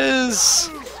There it is!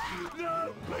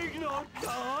 No, pig not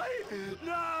die.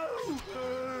 No.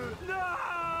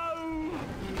 No.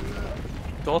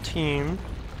 Go team.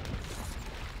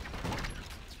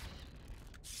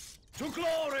 To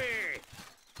glory.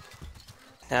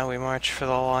 Now we march for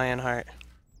the Lionheart.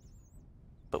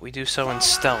 But we do so in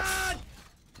stealth.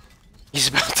 He's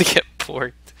about to get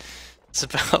porked. It's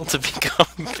about to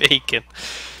become bacon.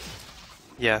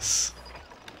 Yes.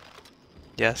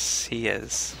 Yes, he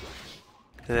is.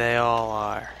 They all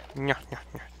are. Nyah, nyah,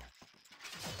 nyah, nyah.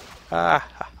 Ah,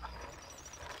 ha, ha.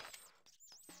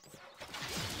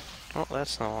 Oh,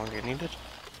 that's no longer needed.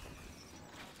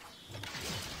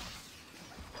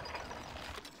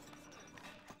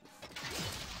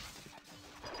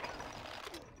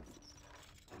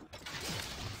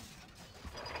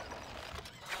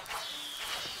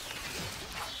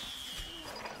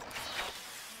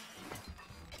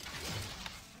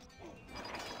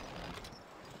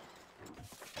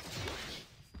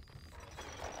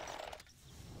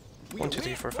 2,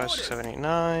 3, 4, 5, 6, 7, 8,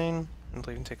 9. I believe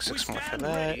you can take 6 more for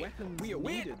that. We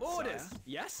await orders.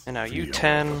 Yes. And now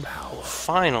U10 will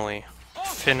finally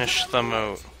finish the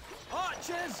moat.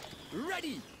 Archers,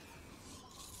 ready.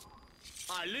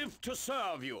 I live to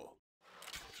serve you.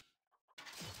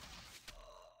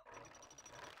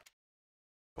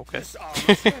 Okay. This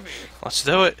armor's heavy. Let's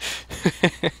do it.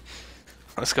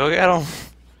 Let's go get them.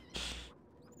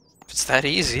 It's that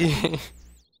easy.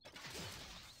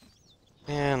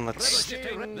 And let's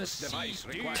This device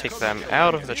requires take them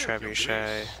out of the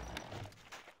trebuchet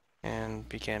and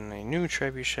begin a new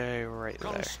trebuchet right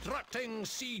there. constructing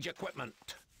siege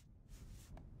equipment.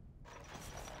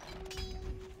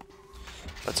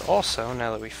 Let's also,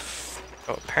 now that we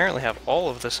apparently have all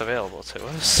of this available to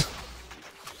us,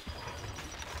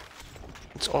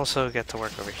 let's also get to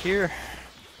work over here.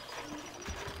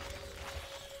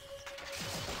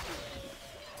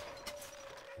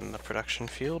 In the production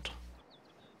field.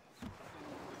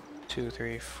 2,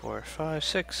 3, 4, 5,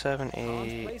 6, 7,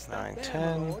 8, 9,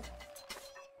 10.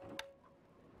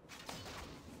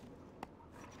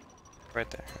 Right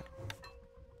there.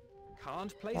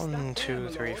 Can't place 1, that 2, there,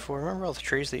 my 3, lord. 4. Remember all the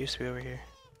trees that used to be over here?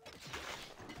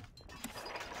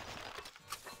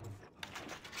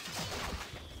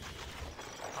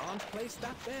 Can't place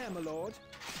that there, my lord.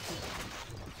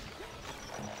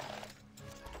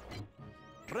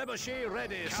 Trebuchet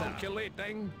ready,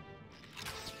 calculating.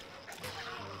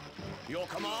 Your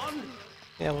command?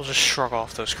 Yeah, we'll just shrug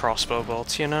off those crossbow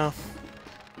bolts, you know?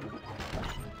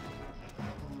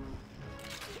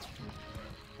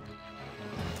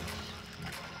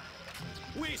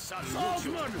 We salute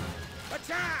you.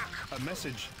 Attack! A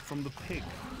message from the pig.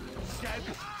 Stab,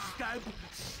 stab,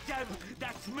 stab.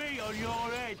 That's me on your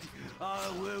head. I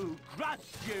will crush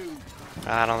you.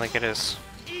 I don't think it is.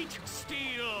 Eat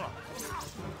steel.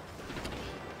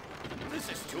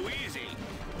 This is too easy.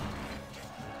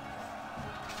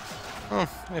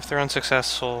 If they're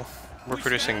unsuccessful, we're We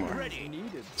producing stand more. ready.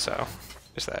 Needed. So,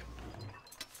 there's that.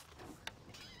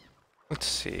 Let's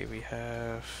see, we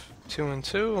have 2 and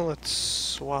 2. Let's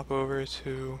swap over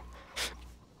to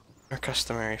our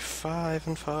customary 5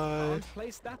 and 5. Can't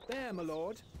place that there, my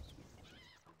lord.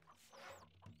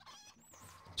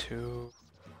 2,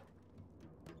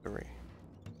 3.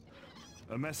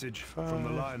 A message from the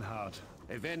Five. Lionheart.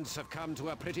 Events have come to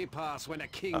a pretty pass when a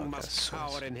king Oh, must that's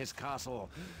cower nice. in his castle.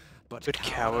 But But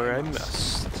cower I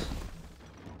must.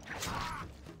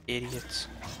 Idiots.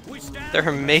 We stand There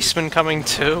are macemen coming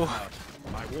too.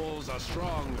 My walls are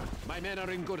strong. My men are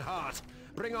in good heart.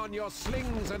 Bring on your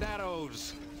slings and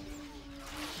arrows.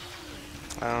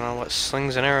 I don't know what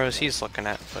slings and arrows he's looking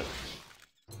at, but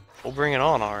we'll bring it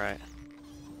on alright.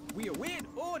 We await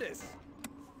orders.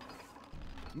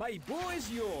 My bow is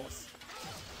yours.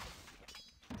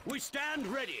 We stand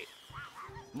ready.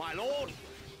 My lord.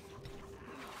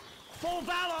 For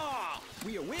valor!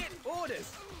 We await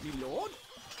orders, my lord.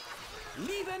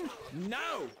 Leaving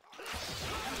now.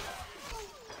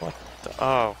 What the?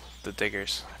 Oh, the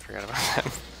diggers. I forgot about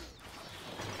them.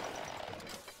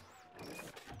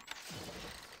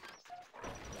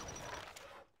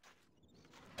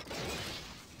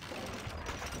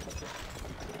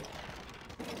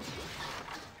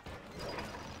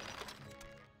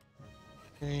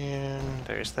 And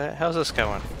there's that. How's this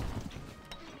going?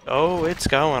 Oh, it's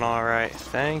going alright.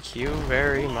 Thank you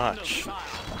very much.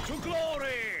 To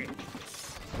glory!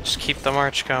 Just keep the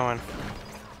march going.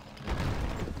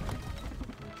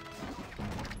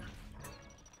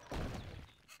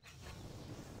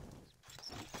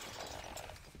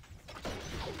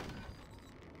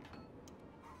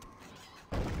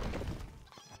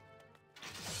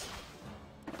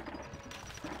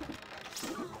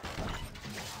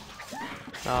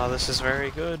 Oh, this is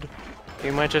very good.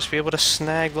 We might just be able to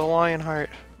snag the Lionheart.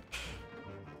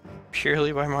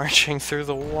 Purely by marching through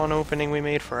the one opening we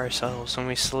made for ourselves when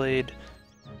we slayed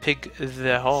Pig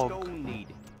the Hog. Stone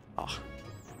needed. Oh,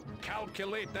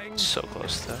 Calculating. so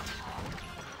close though.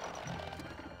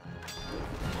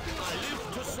 I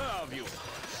live to serve you.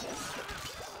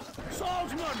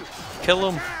 Swordsman!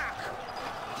 Kill him!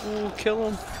 Ooh, kill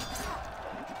him!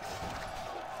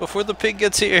 Before the pig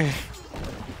gets here!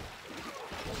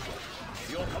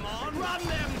 Your command, run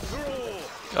them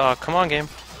through! Oh, come on, game.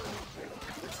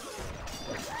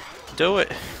 Do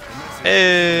it!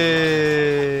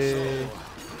 Hey!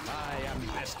 I am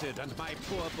bested, and my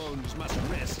poor bones must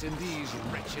rest in these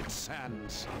wretched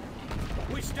sands.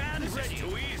 We stand ready.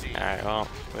 Too easy. Alright, well,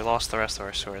 we lost the rest of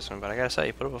our swordsmen, but I gotta say,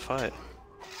 you put up a fight.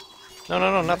 No,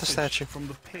 no, no, not the Message statue. from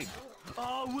the pig.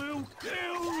 I will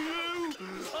kill you!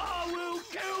 I will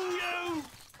kill you!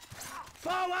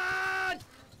 Forward!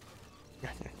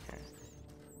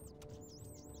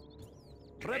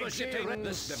 Trebuchet,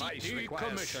 this device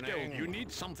requires skill. You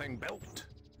need something built.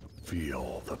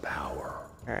 Feel the power.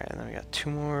 Alright, then we got 2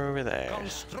 more over there.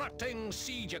 Constructing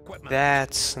siege equipment.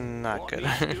 That's not good.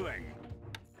 What needs doing?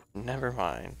 Never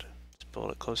mind. Let's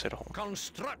build it closer to home.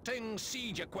 Constructing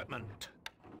siege equipment.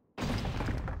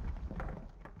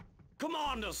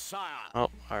 Commander, sire. Oh,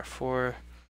 our 4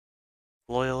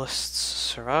 loyalists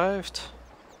survived.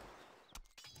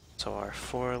 So our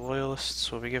 4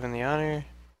 loyalists will be given the honor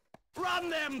Run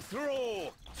them through.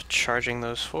 of charging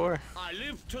those 4 I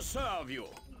live to serve you.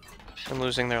 and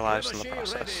losing their lives in the Trebuchet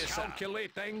ready, process. sir.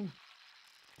 Calculating.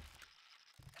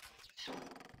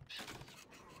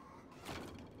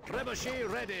 Trebuchet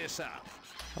ready, sir.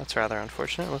 That's rather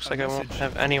unfortunate. Looks like I won't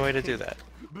have any way to do that.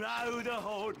 Blow the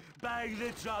horn, bang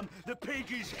the drum, the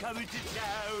pig is coming to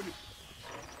town.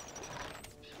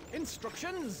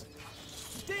 Instructions.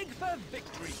 Dig for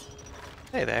victory.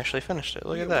 Hey, they actually finished it.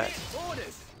 Look We at that. await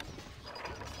orders.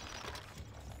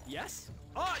 Yes.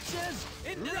 Archers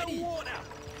into the water.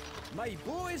 My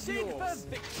boys, dig for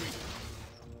victory.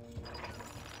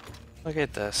 Look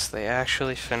at this. They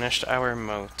actually finished our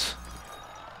moat.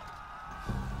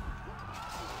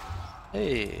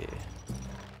 Hey.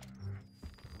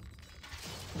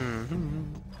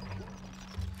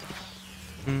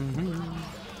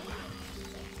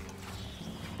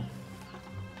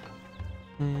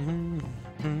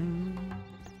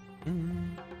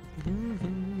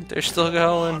 They're still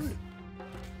going.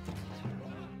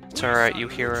 It's alright, you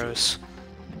heroes.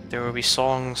 There will be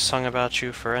songs sung about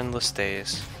you for endless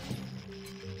days.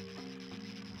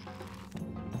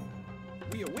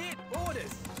 We await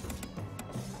orders.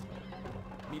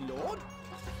 Me lord.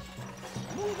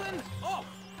 Moving off.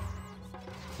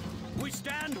 We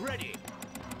stand ready.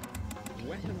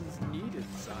 Weapons needed,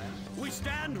 sire. We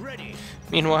stand ready.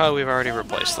 Meanwhile, we've already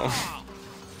replaced them.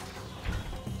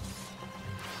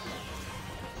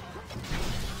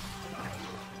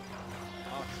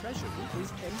 Our treasury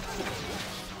is empty.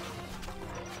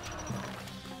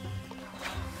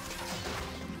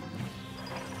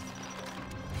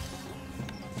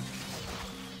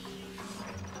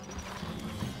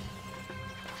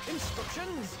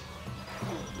 Instructions.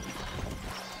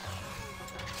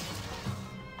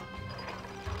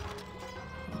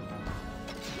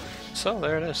 So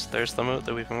there it is. There's the moat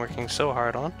that we've been working so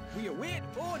hard on. We await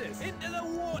orders. Into the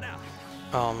water.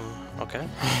 Okay.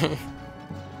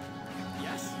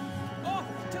 Yes. Off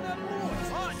to the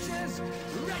moors. Archers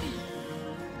ready.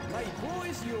 My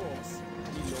boy's yours.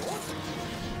 Me lord.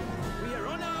 We are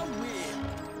on our way.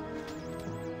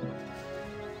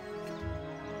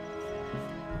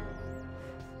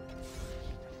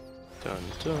 Dun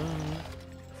dun.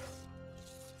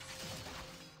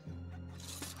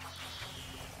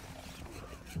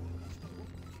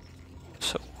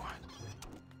 So,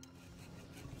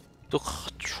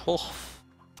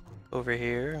 over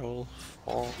here will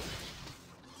fall.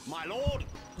 My lord.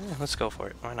 Yeah, let's go for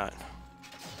it. Why not?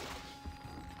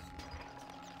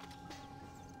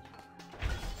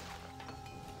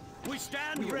 We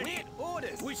stand We ready. await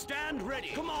orders. We stand ready.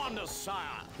 Commander,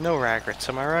 sire. No Raggarts,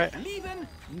 am I right? Leaving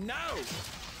now.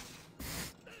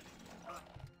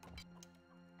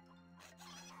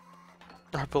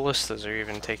 Our ballistas are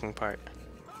even taking part.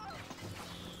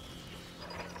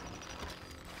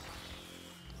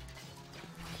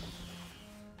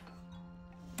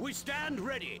 We stand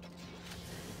ready.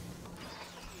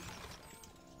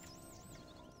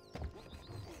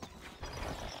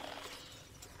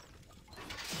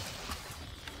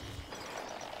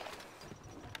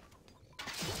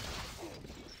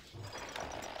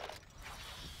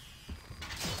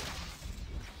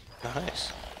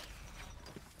 Nice.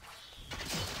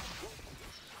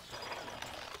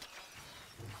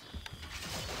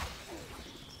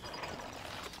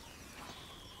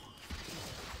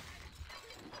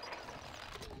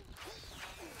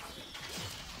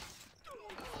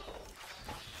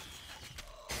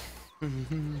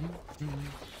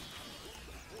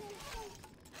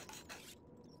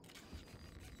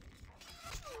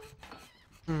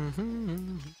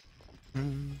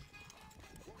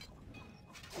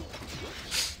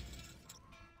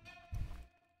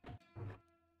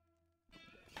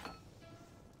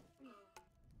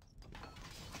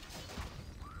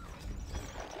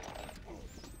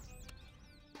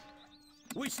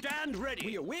 We stand ready.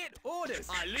 We await orders.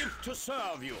 I live to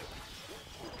serve you.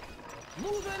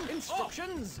 Moving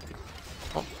instructions.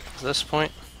 Well, at this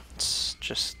point, it's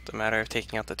just a matter of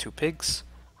taking out the 2 pigs,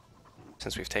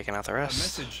 since we've taken out the A rest.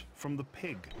 message from the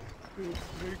pig.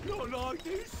 Not like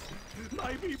this.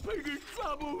 Maybe pig in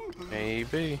trouble.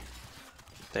 Maybe.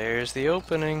 There's the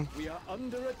opening. We are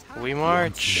under attack. We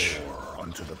march. More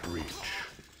onto the breach.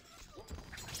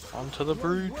 Onto the You are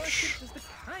breach. worshipped as the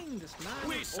kindest man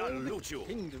We in all salute the you.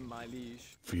 kingdom, my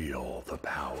liege. Feel the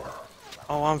power.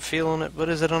 Oh, I'm feeling it, but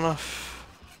is it enough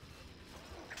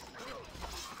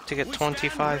to get We stand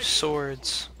 25 ready.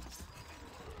 swords?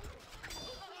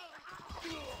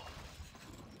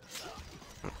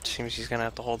 Seems he's gonna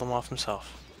have to hold them off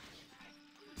himself.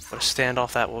 What a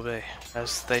standoff that will be,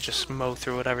 as they just mow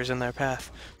through whatever's in their path.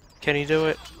 Can he do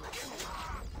it?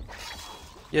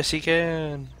 Yes, he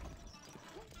can.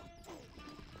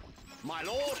 My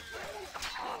lord,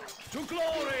 to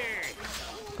glory!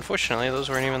 Unfortunately, those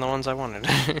weren't even the ones I wanted.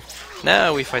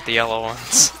 Now we fight the yellow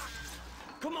ones.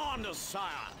 Commander, sire!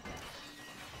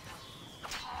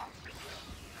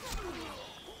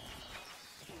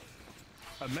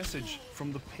 A message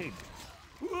from the pig.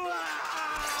 I'll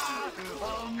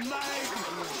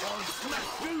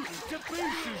smash you to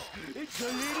pieces! It's a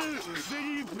little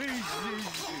bitty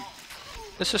pieces!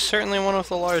 This is certainly one of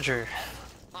the larger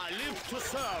I live to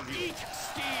serve you! Eat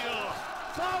steel!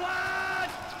 Forward!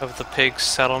 of the pig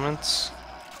settlements,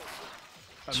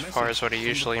 A as far message as what he from the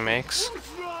usually pig. makes.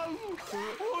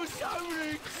 What's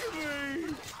happening to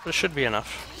me? But it should be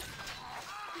enough.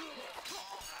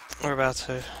 We're about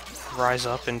to rise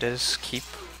up into his keep.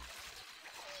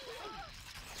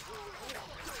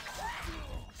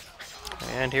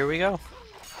 And here we go.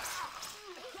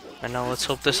 And now let's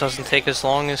hope this doesn't take as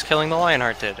long as killing the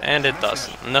Lionheart did. And it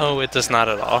doesn't. No, it does not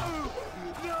at all.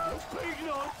 No, pig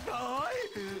not die!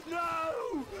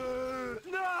 No!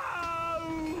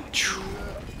 No!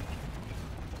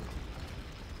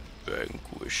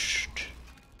 Vanquished.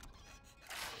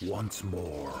 Once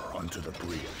more onto the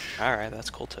breach. Alright, that's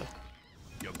cool too.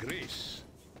 Your grace.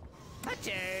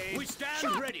 We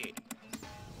stand ready.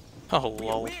 Oh, We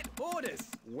lol. await orders.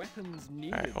 Weapons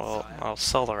needed, Alright, well, sire. I'll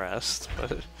sell the rest,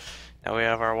 but now we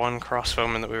have our one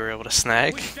crossbowman that we were able to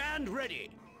snag. We stand ready.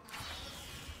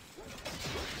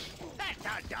 That's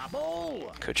a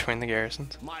double. Could join the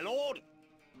garrisons. My lord,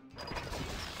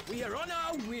 We are on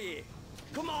our way.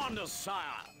 Commander,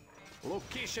 sire.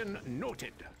 Location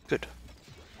noted. Good.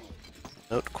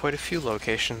 Note quite a few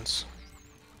locations.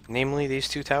 Namely these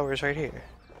two towers right here.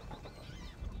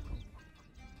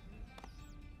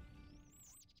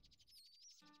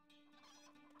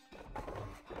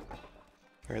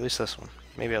 Or at least this one.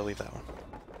 Maybe I'll leave that one.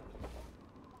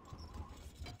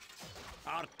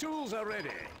 Our tools are ready.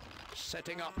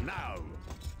 Setting up now.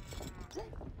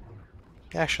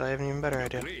 Actually, I have an even better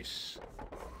idea. Grace.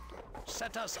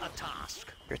 Set us a task.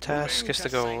 Your task is to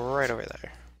go sight. right over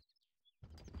there.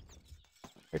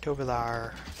 Right over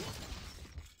there.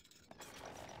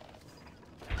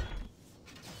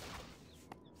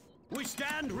 We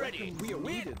stand ready. We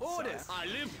await needed, orders. I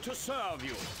live to serve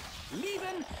you.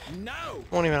 Leaving now.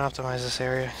 Won't even optimize this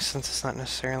area since it's not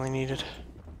necessarily needed.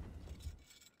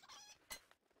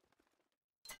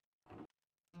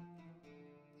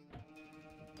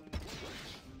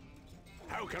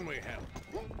 How can we help?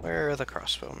 Where are the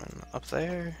crossbowmen? Up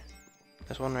there.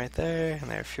 There's one right there, and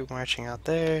there are a few marching out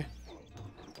there.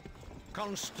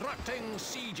 Constructing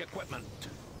siege equipment.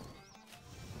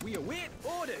 We await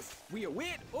orders. We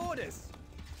await orders.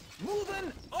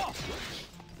 Moving off.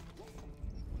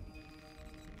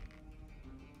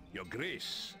 Your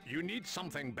grace, you need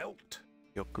something built.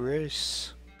 Your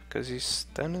grace. Because he's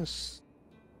Stennis.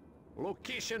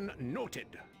 Location noted.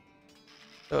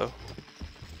 Oh.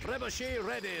 Trebuchet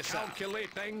ready,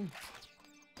 calculating.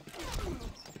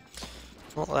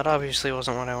 Well, that obviously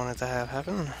wasn't what I wanted to have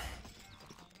happen.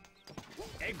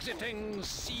 Exiting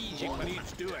siege equipment.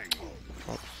 Needs doing.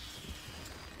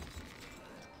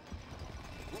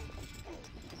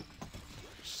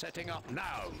 Setting up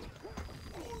now.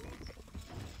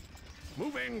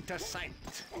 Moving to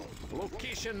site.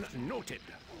 Location noted.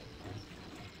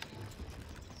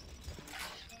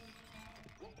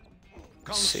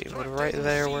 Let's see, would Constructing right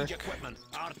there siege work? Equipment.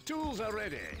 Our tools are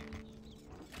ready.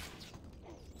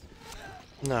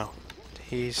 No.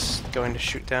 He's going to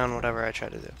shoot down whatever I try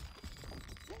to do.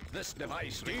 This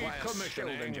device requires skilled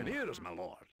engineers, my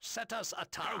lord. Set us a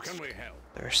task. How can we help?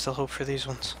 There is still hope for these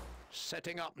ones.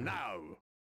 Setting up now.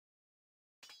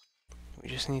 We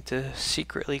just need to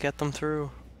secretly get them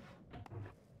through.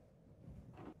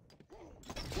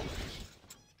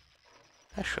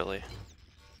 Actually,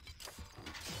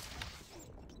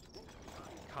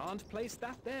 Can't place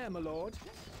that there, my lord.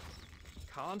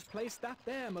 Can't place that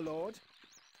there, my lord.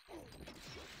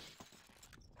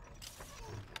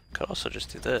 could also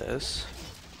just do this.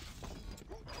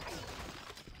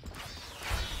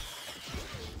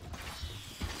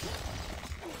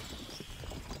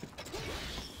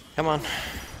 Come on.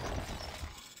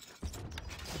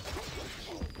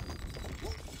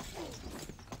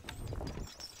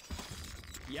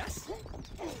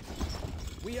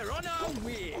 on our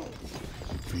way.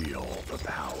 Feel the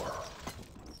power.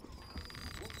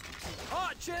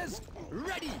 Archers,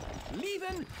 ready.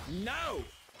 Leaving now.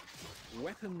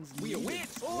 Weapons needed. We await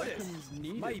orders. Weapons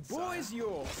needed, my boy's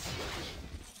yours.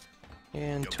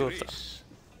 And Your two of them. Grace.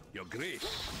 Your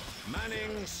Grace.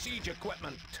 Manning siege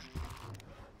equipment.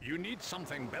 You need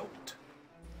something built.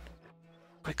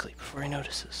 Quickly, before he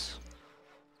notices.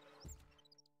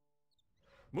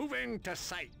 Moving to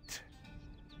site.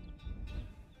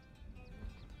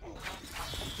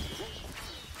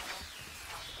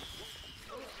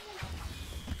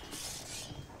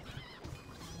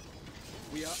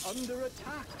 We are under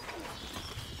attack.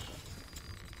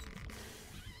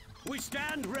 We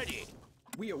stand ready.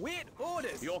 We await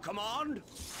orders. Your command?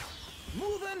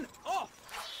 Moving off.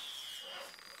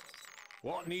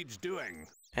 What needs doing?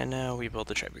 And now we build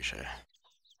the trebuchet.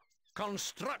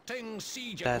 Constructing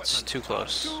siege That's equipment. too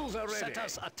close. Tools are ready. Set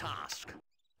us a task.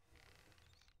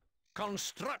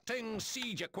 Constructing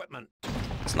siege equipment.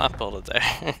 Let's not build it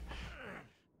there.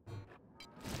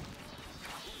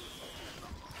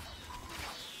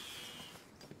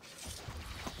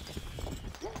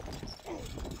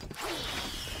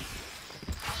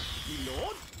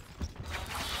 Lord.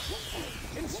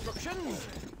 Instructions.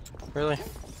 Really?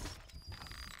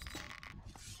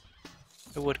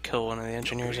 It would kill one of the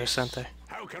engineers I sent there.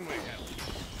 How can we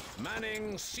help?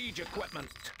 Manning siege equipment.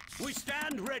 We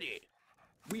stand ready.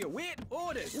 We await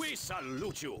orders. We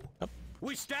salute you.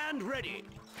 We stand ready.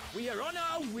 We are on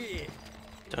our way.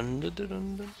 Dun dun dun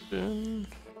dun dun dun.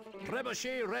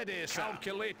 Trebuchet ready, sir.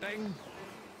 Calculating.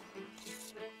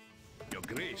 Your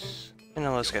Grace. And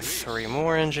now let's get 3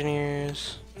 more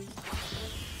engineers.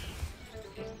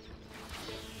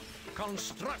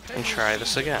 Constructing. And try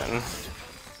this again.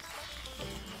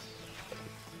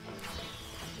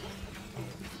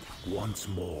 Once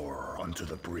more unto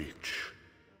the breach.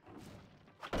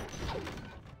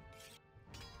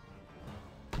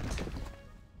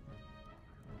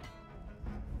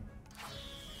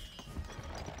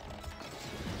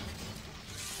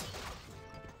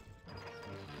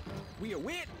 We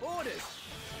await orders.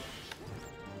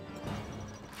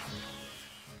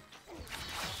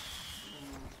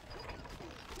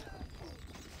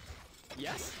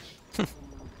 Yes?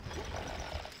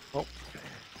 Oh.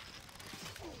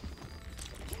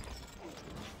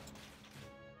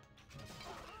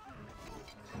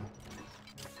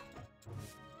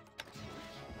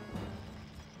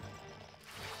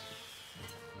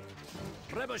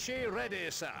 Trebuchet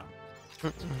ready, sir.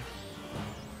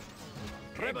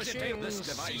 Trebuchet this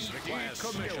device requires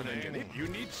commissioning. You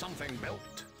need something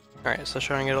built. Alright, so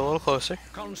try and get a little closer.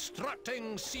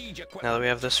 Constructing siege equipment. Now that we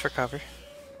have this for cover.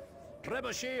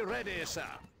 Trebuchet ready, sir.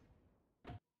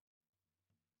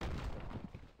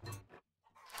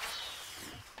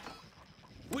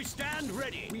 We stand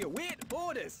ready. We await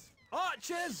orders.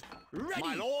 Archers, ready.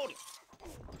 My lord.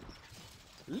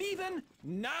 Leaving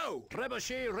now.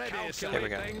 Trebuchet ready, sir. There we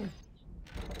go.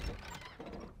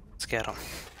 Let's get him.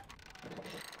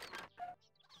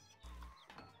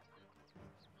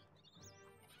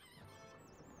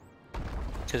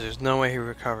 Because there's no way he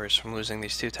recovers from losing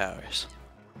these 2 towers.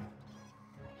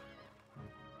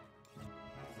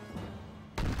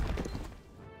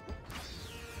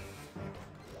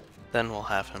 Then we'll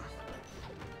have him.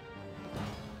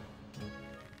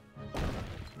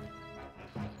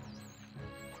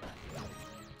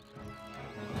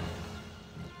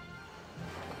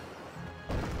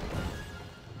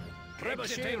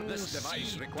 Trebuchet this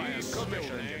device requires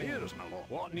commissioning.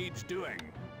 What needs doing?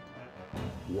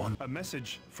 A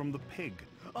message from the pig.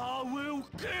 I will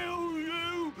kill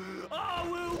you! I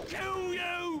will kill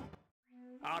you!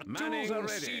 Our tools are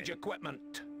ready. Siege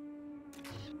equipment.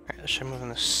 Alright, let's try moving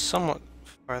this somewhat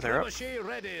farther up. Trebuchet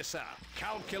ready, sir.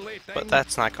 Calculating. But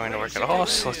that's not going to work at all,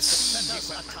 so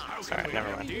let's... Alright,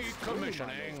 never mind.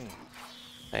 Decommissioning.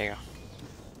 There you go.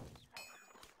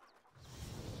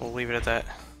 We'll leave it at that.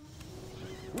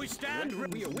 We stand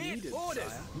ready. We await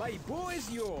orders. My boy's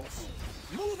yours.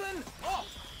 Moving off.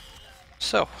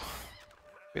 So,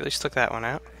 we at least took that one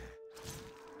out.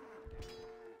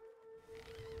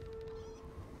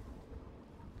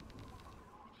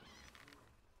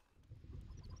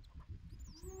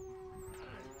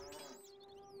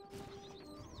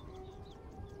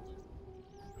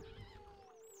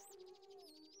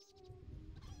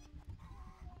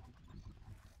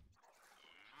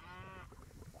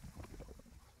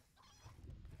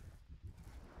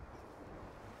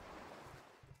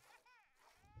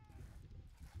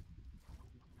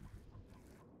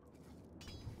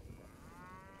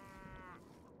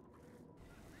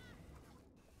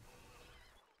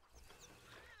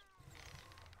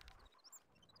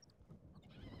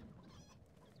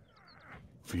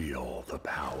 Feel the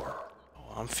power.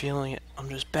 Oh, I'm feeling it. I'm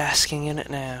just basking in it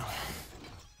now.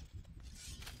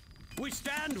 We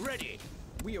stand ready.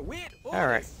 We await orders.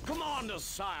 Alright, Commander,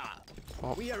 sire.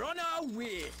 We are on our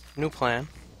way. new plan.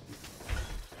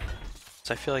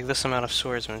 So I feel like this amount of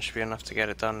swordsmen should be enough to get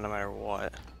it done no matter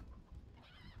what.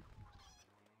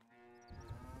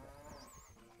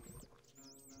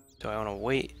 Do I want to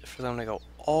wait for them to go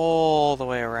all the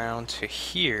way around to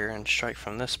here and strike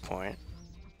from this point?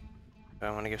 Do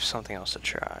I want to give something else a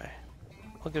try?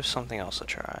 I'll give something else a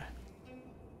try.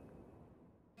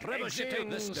 Exiting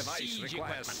this device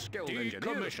requires skilled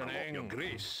decommissioning. Your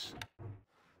grace.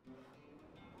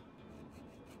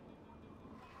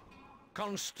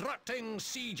 Constructing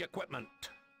siege equipment.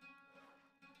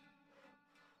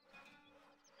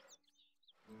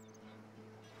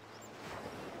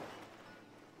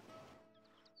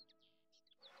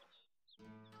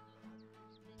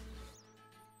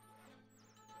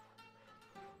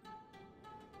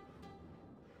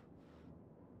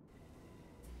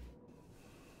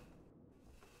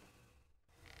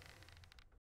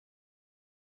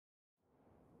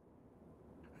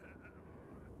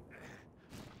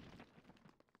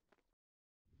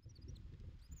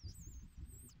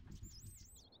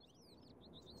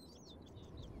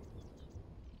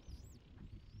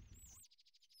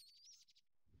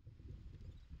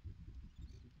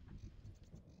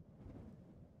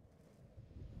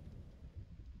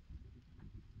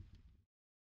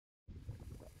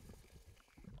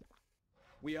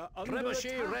 We are under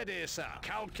Trebuchet attack. ready, sir.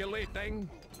 Calculating.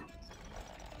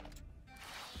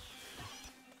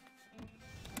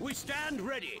 We stand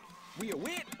ready. We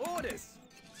await orders.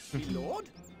 My lord,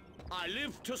 I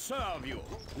live to serve you.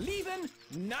 leaving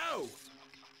now.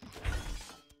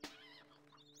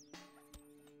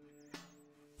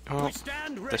 Well, We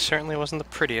stand ready. this certainly wasn't the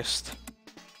prettiest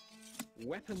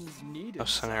Weapons needed. of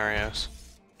scenarios.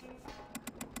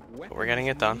 Weapons we're getting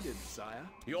it done. needed, sire.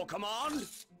 Your command?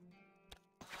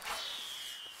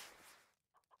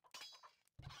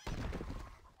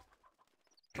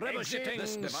 Exiting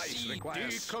this device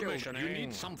requires decommissioning. You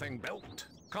need something built.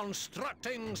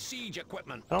 Constructing siege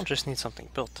equipment. I don't just need something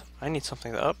built. I need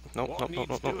something that... Oh, nope, What nope, needs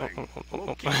nope, nope, nope, doing? nope, nope, nope,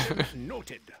 Location nope.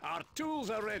 noted. Our tools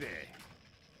are ready.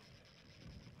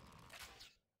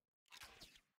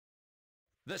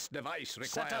 This device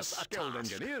requires skilled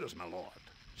engineers, my lord.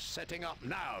 Setting up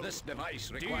now. This device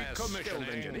requires skilled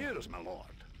engineers, my lord.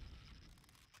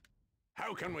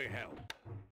 How can we help?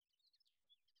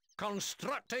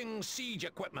 Constructing siege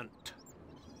equipment.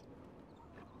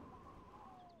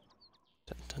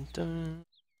 Dun, dun, dun.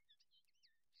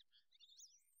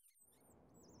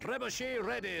 Trebuchet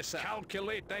ready, sir.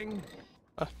 Calculating.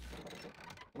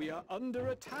 We are under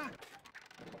attack.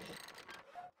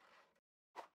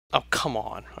 Oh, come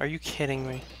on. Are you kidding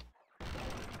me?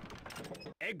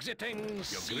 Exiting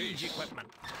siege equipment.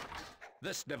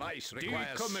 This device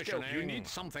requires decommissioning. You need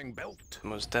something built. The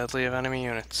most deadly of enemy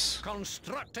units.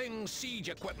 Constructing siege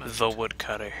equipment. The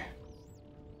woodcutter.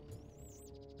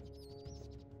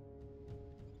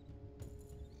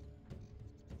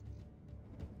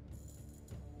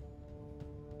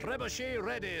 Trebuchet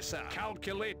ready, sir.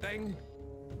 Calculating.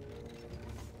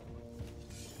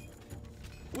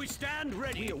 We stand We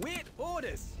ready. await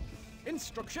orders.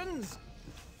 Instructions.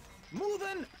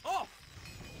 Moving off.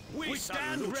 We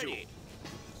stand ready.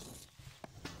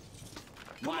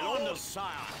 My lord,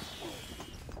 sire.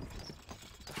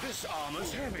 This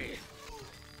armor's heavy.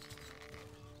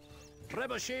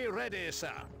 Trebuchet ready,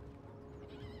 sir.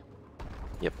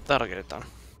 Yep, that'll get it done.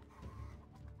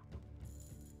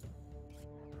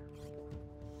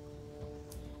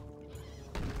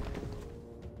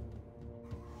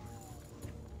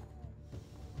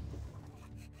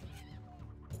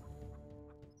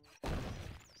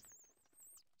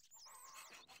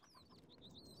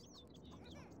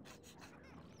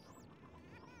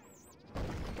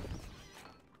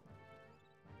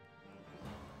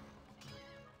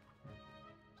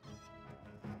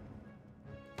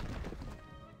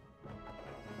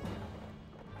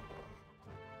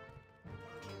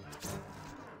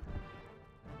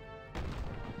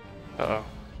 Uh-oh.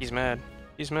 He's mad.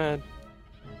 He's mad.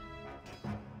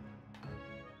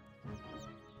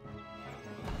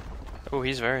 Oh,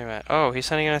 he's very mad. Oh, he's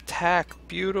sending an attack.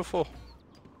 Beautiful.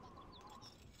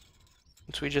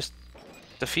 Once we just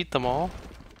defeat them all,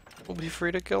 we'll be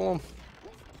free to kill them.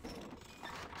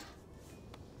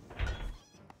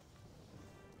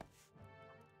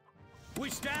 We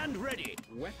stand ready.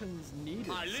 Weapons needed,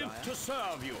 I live sire. to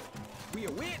serve you. We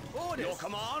await orders. Your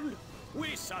command?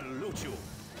 We salute you.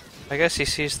 I guess he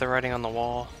sees the writing on the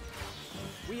wall.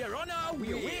 We are on our way.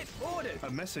 We await orders. A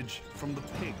message from the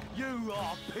pig. You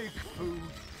are pig food.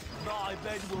 My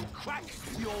men will crack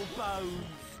your bones.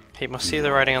 He must see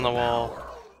the writing on the wall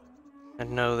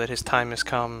and know that his time has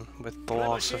come with the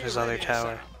loss of his other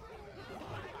tower.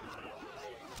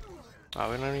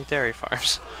 Oh, we don't need dairy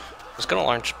farms. I was gonna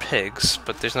launch pigs,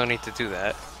 but there's no need to do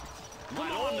that. My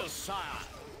lord, sire.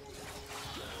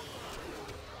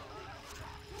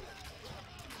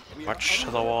 March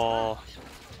to the wall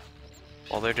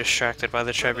while they're distracted by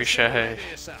the trebuchet.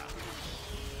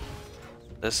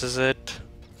 This is it.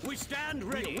 We stand We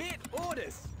ready. await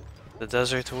orders. The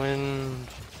desert wind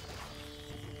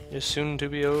is soon to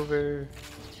be over.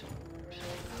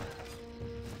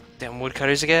 Damn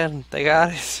woodcutters again. They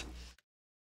got it.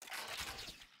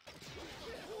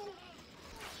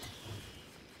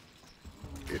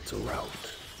 It's a rout.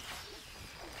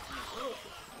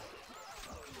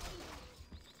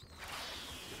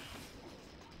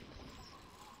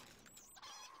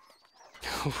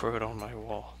 Who wrote on my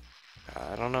wall?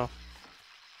 I don't know.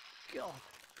 God.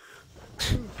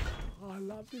 I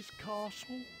love this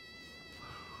castle.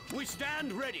 We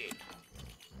stand ready.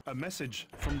 A message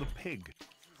from the pig.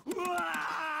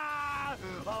 Ah!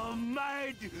 I'm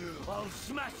mad! I'll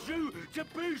smash you to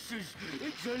pieces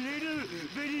into little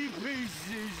bitty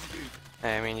pieces.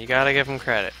 I mean, you gotta give him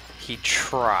credit. He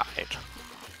tried.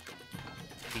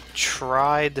 He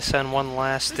tried to send one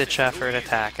last ditch effort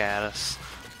attack at us.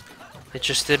 It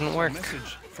just didn't A work.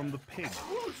 message from the pig.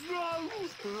 What's wrong?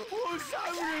 What's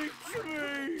happening to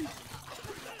me?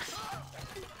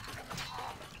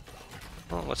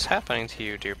 Well, what's happening to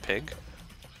you, dear pig?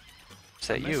 Is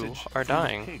that A you message are from the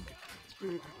dying. pig.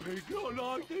 Pig not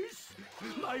like this.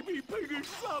 Maybe pig in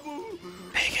trouble.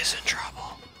 Pig is in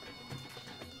trouble.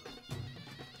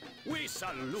 We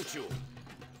salute you.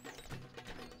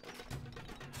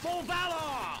 For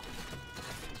valor.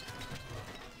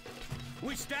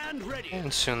 We stand ready.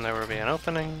 And soon there will be an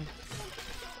opening.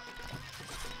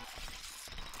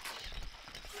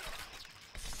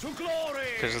 To glory.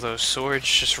 Because those swords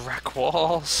just wreck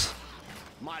walls.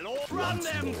 My lord, run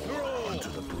them through.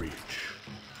 The breach.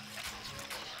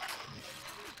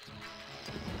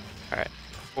 Alright,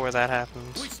 before that We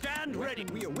happens, stand ready.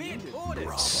 We await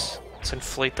orders. let's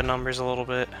inflate the numbers a little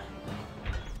bit.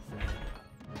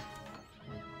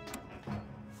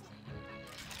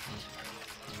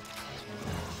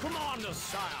 Commander,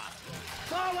 sire.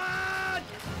 Forward.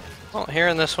 Well, here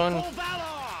in this one, For valor.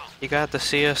 you got to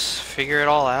see us figure it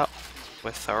all out,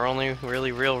 with our only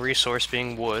really real resource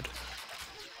being wood.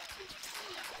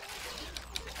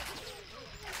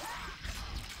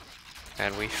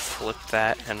 And we flipped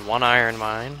that and one iron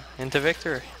mine into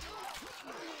victory.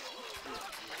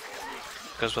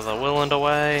 Because with a Willand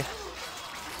away,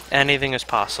 anything is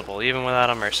possible, even without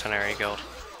a mercenary guild.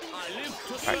 I live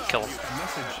to Alright, kill him. A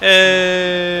message.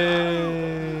 Hey!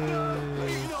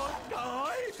 Not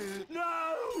die.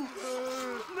 No.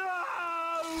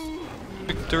 No.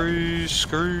 Victory,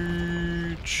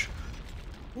 Screech!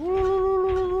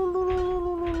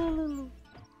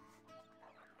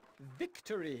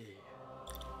 Victory.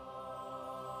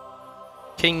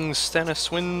 King Stennis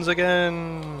wins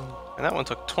again! And that one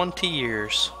took 20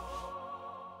 years.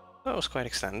 That was quite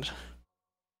extended.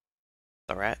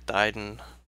 The rat died in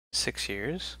 6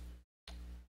 years.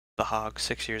 The hog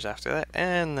 6 years after that,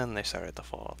 and then they started to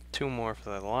fall. 2 more for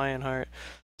the Lionheart,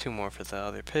 2 more for the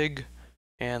other pig,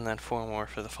 and then 4 more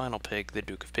for the final pig, the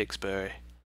Duke of Pigsbury.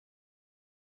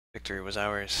 Victory was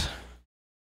ours.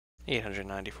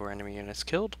 894 enemy units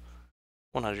killed,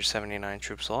 179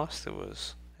 troops lost. It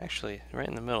was actually right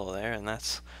in the middle there, and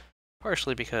that's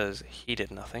partially because he did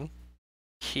nothing.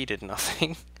 He did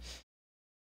nothing.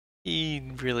 He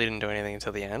really didn't do anything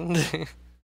until the end.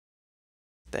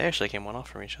 They actually came one off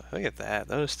from each other. Look at that.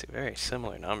 Those two very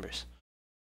similar numbers.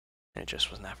 And it just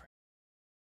was never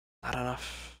not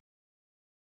enough.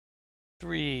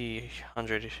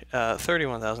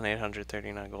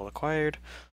 31,839 gold acquired.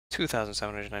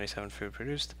 2,797 food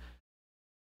produced.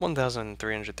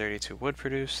 1,332 wood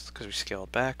produced, because we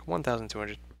scaled back.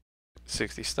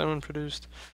 1,260 stone produced.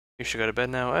 You should go to bed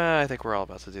now. I think we're all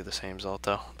about to do the same,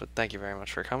 Zolto. But thank you very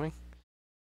much for coming.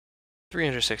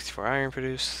 364 iron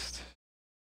produced.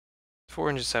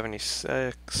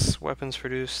 476 weapons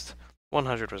produced.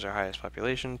 100 was our highest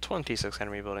population. 26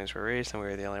 enemy buildings were raised, and we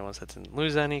were the only ones that didn't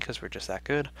lose any, because we're just that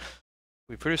good.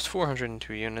 We produced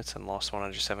 402 units and lost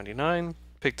 179.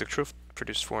 Pig the Truth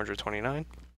produced 429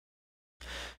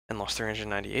 and lost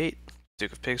 398.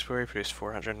 Duke of Pigsbury produced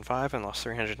 405 and lost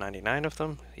 399 of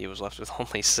them. He was left with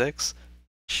only 6.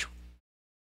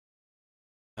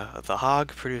 The Hog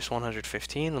produced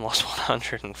 115 and lost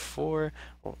 104.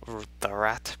 The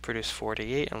Rat produced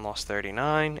 48 and lost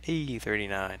 39.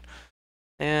 39.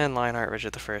 And Lionheart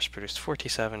Richard I produced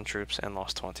 47 troops and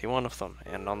lost 21 of them.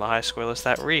 And on the high score list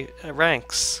that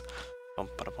ranks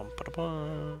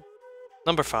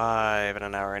number 5 in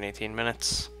an hour and 18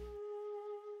 minutes.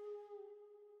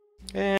 And